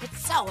thought.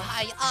 It's so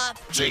high up.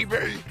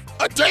 GB,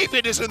 a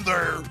David isn't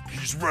there!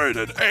 He's red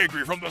and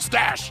angry from the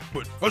stash,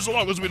 but as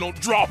long as we don't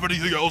drop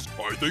anything else,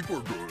 I think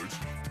we're good.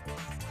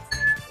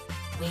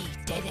 We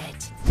did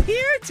it.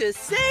 Here to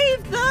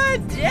save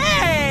the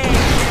day!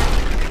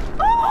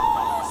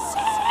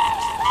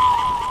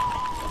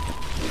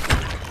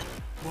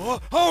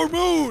 Our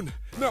moon!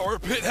 Now our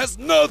pit has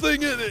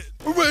nothing in it!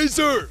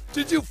 Razor,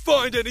 did you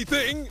find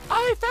anything?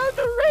 I found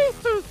a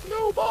racer,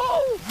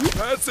 Snowball!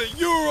 That's it,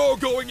 you're all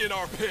going in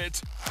our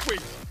pit!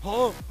 Wait,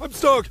 huh? I'm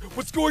stuck!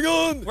 What's going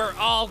on? We're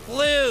all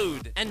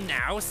glued, and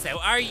now so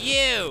are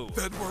you.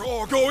 Then we're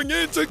all going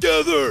in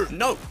together!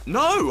 No,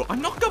 no,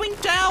 I'm not going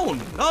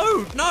down!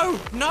 No, no,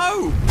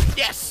 no!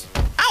 Yes!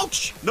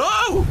 Ouch!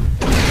 No!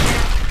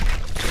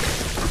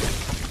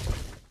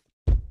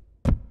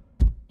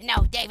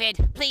 No,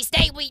 David, please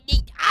stay. We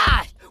need.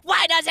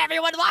 Why does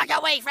everyone walk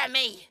away from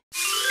me?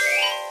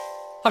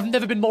 I've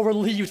never been more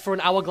relieved for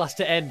an hourglass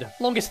to end.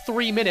 Longest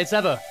 3 minutes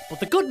ever. But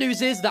the good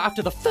news is that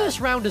after the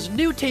first round as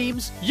new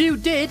teams, you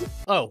did...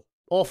 Oh,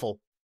 awful.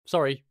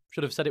 Sorry,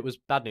 should have said it was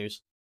bad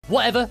news.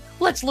 Whatever,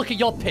 let's look at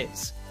your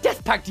pits.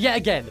 Death Pact yet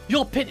again.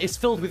 Your pit is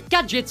filled with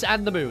gadgets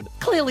and the moon.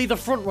 Clearly the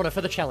front runner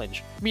for the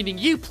challenge. Meaning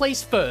you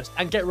place first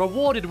and get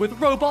rewarded with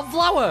Robot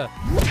Flower.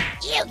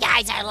 You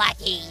guys are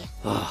lucky.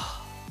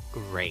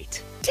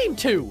 Great. Team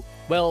 2.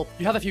 Well,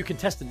 you have a few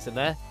contestants in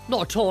there.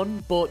 Not a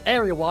ton, but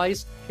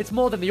area-wise, it's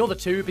more than the other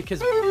two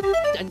because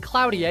and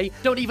Cloudier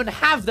don't even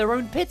have their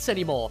own pits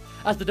anymore,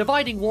 as the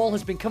dividing wall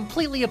has been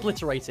completely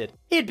obliiterated.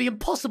 It'd be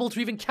impossible to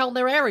even count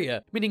their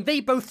area, meaning they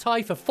both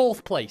tie for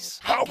 4th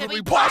place. How could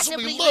we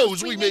possibly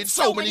lose? We made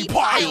so many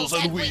piles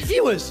and we...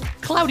 Viewers,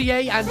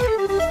 Cloudier and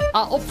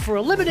are up for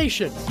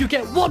elimination. You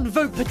get 1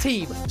 vote per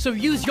team, so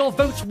use your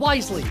votes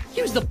wisely.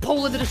 Use the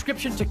poll in the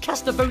description to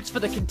cast the votes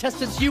for the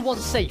contestants you want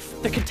safe.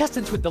 The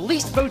contestants with the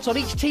least votes on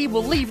each team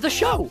will leave the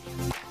show.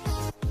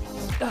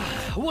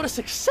 What a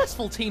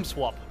successful team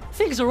swap.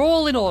 Things are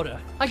all in order.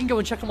 I can go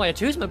and check on my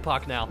amusement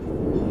park now.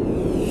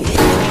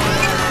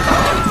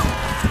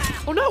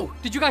 Oh no!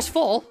 Did you guys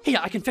fall? Here,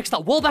 I can fix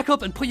that wall back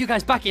up and put you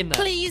guys back in there.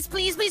 Please,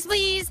 please, please,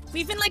 please.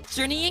 We've been like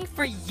journeying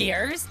for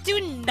years. Do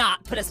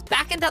not put us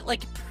back in that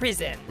like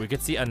prison. We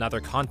could see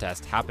another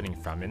contest happening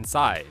from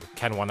inside.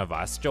 Can one of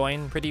us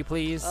join, pretty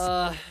please?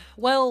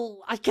 Well,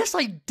 I guess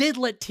I did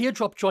let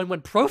Teardrop join when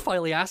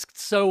Profiley asked,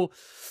 so...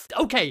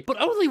 Okay, but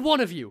only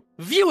one of you.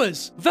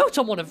 Viewers, vote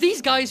on one of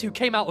these guys who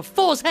came out of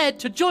 4's head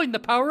to join the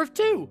power of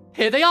 2.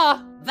 Here they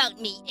are.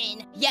 Vote me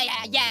in. Yeah,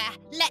 yeah, yeah.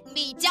 Let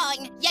me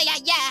join. Yeah, yeah,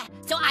 yeah.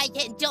 So I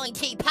can join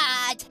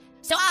Teapot.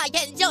 So I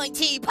can join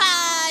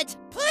Teapot.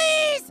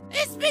 Please!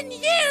 It's been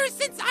years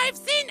since I've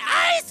seen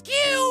Ice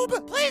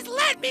Cube! Please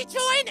let me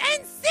join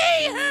and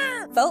see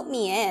her! Vote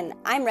me in.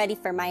 I'm ready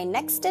for my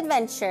next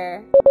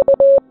adventure.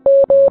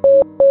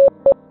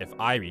 If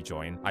I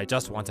rejoin, I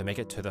just want to make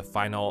it to the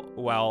final,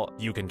 well,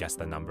 you can guess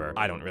the number.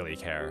 I don't really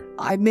care.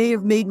 I may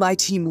have made my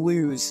team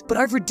lose, but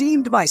I've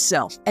redeemed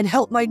myself and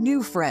helped my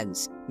new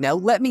friends. Now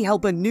let me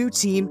help a new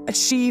team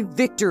achieve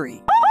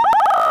victory.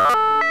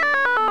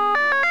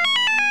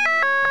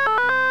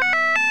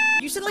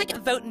 You should like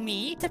vote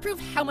me to prove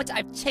how much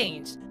I've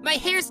changed. My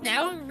hair's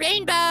now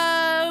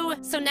rainbow.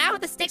 So now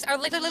the stakes are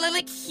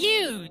like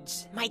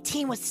huge. My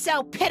team was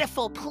so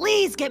pitiful.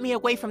 Please get me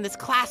away from this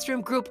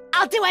classroom group.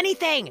 I'll do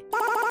anything.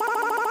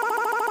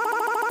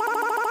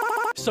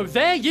 So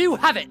there you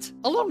have it!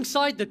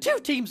 Alongside the 2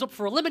 teams up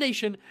for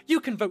elimination, you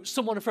can vote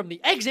someone from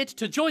the exit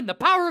to join the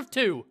power of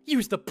 2.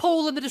 Use the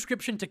poll in the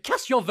description to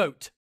cast your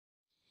vote.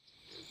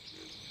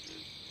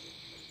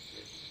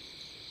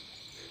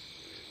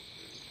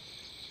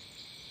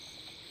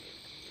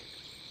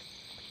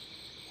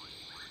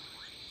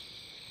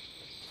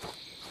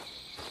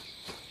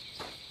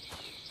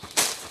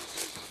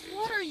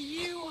 What are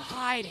you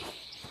hiding?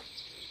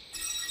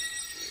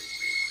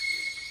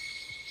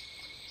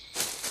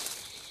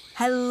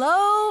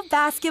 Hello,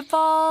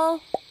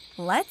 basketball.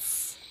 Let's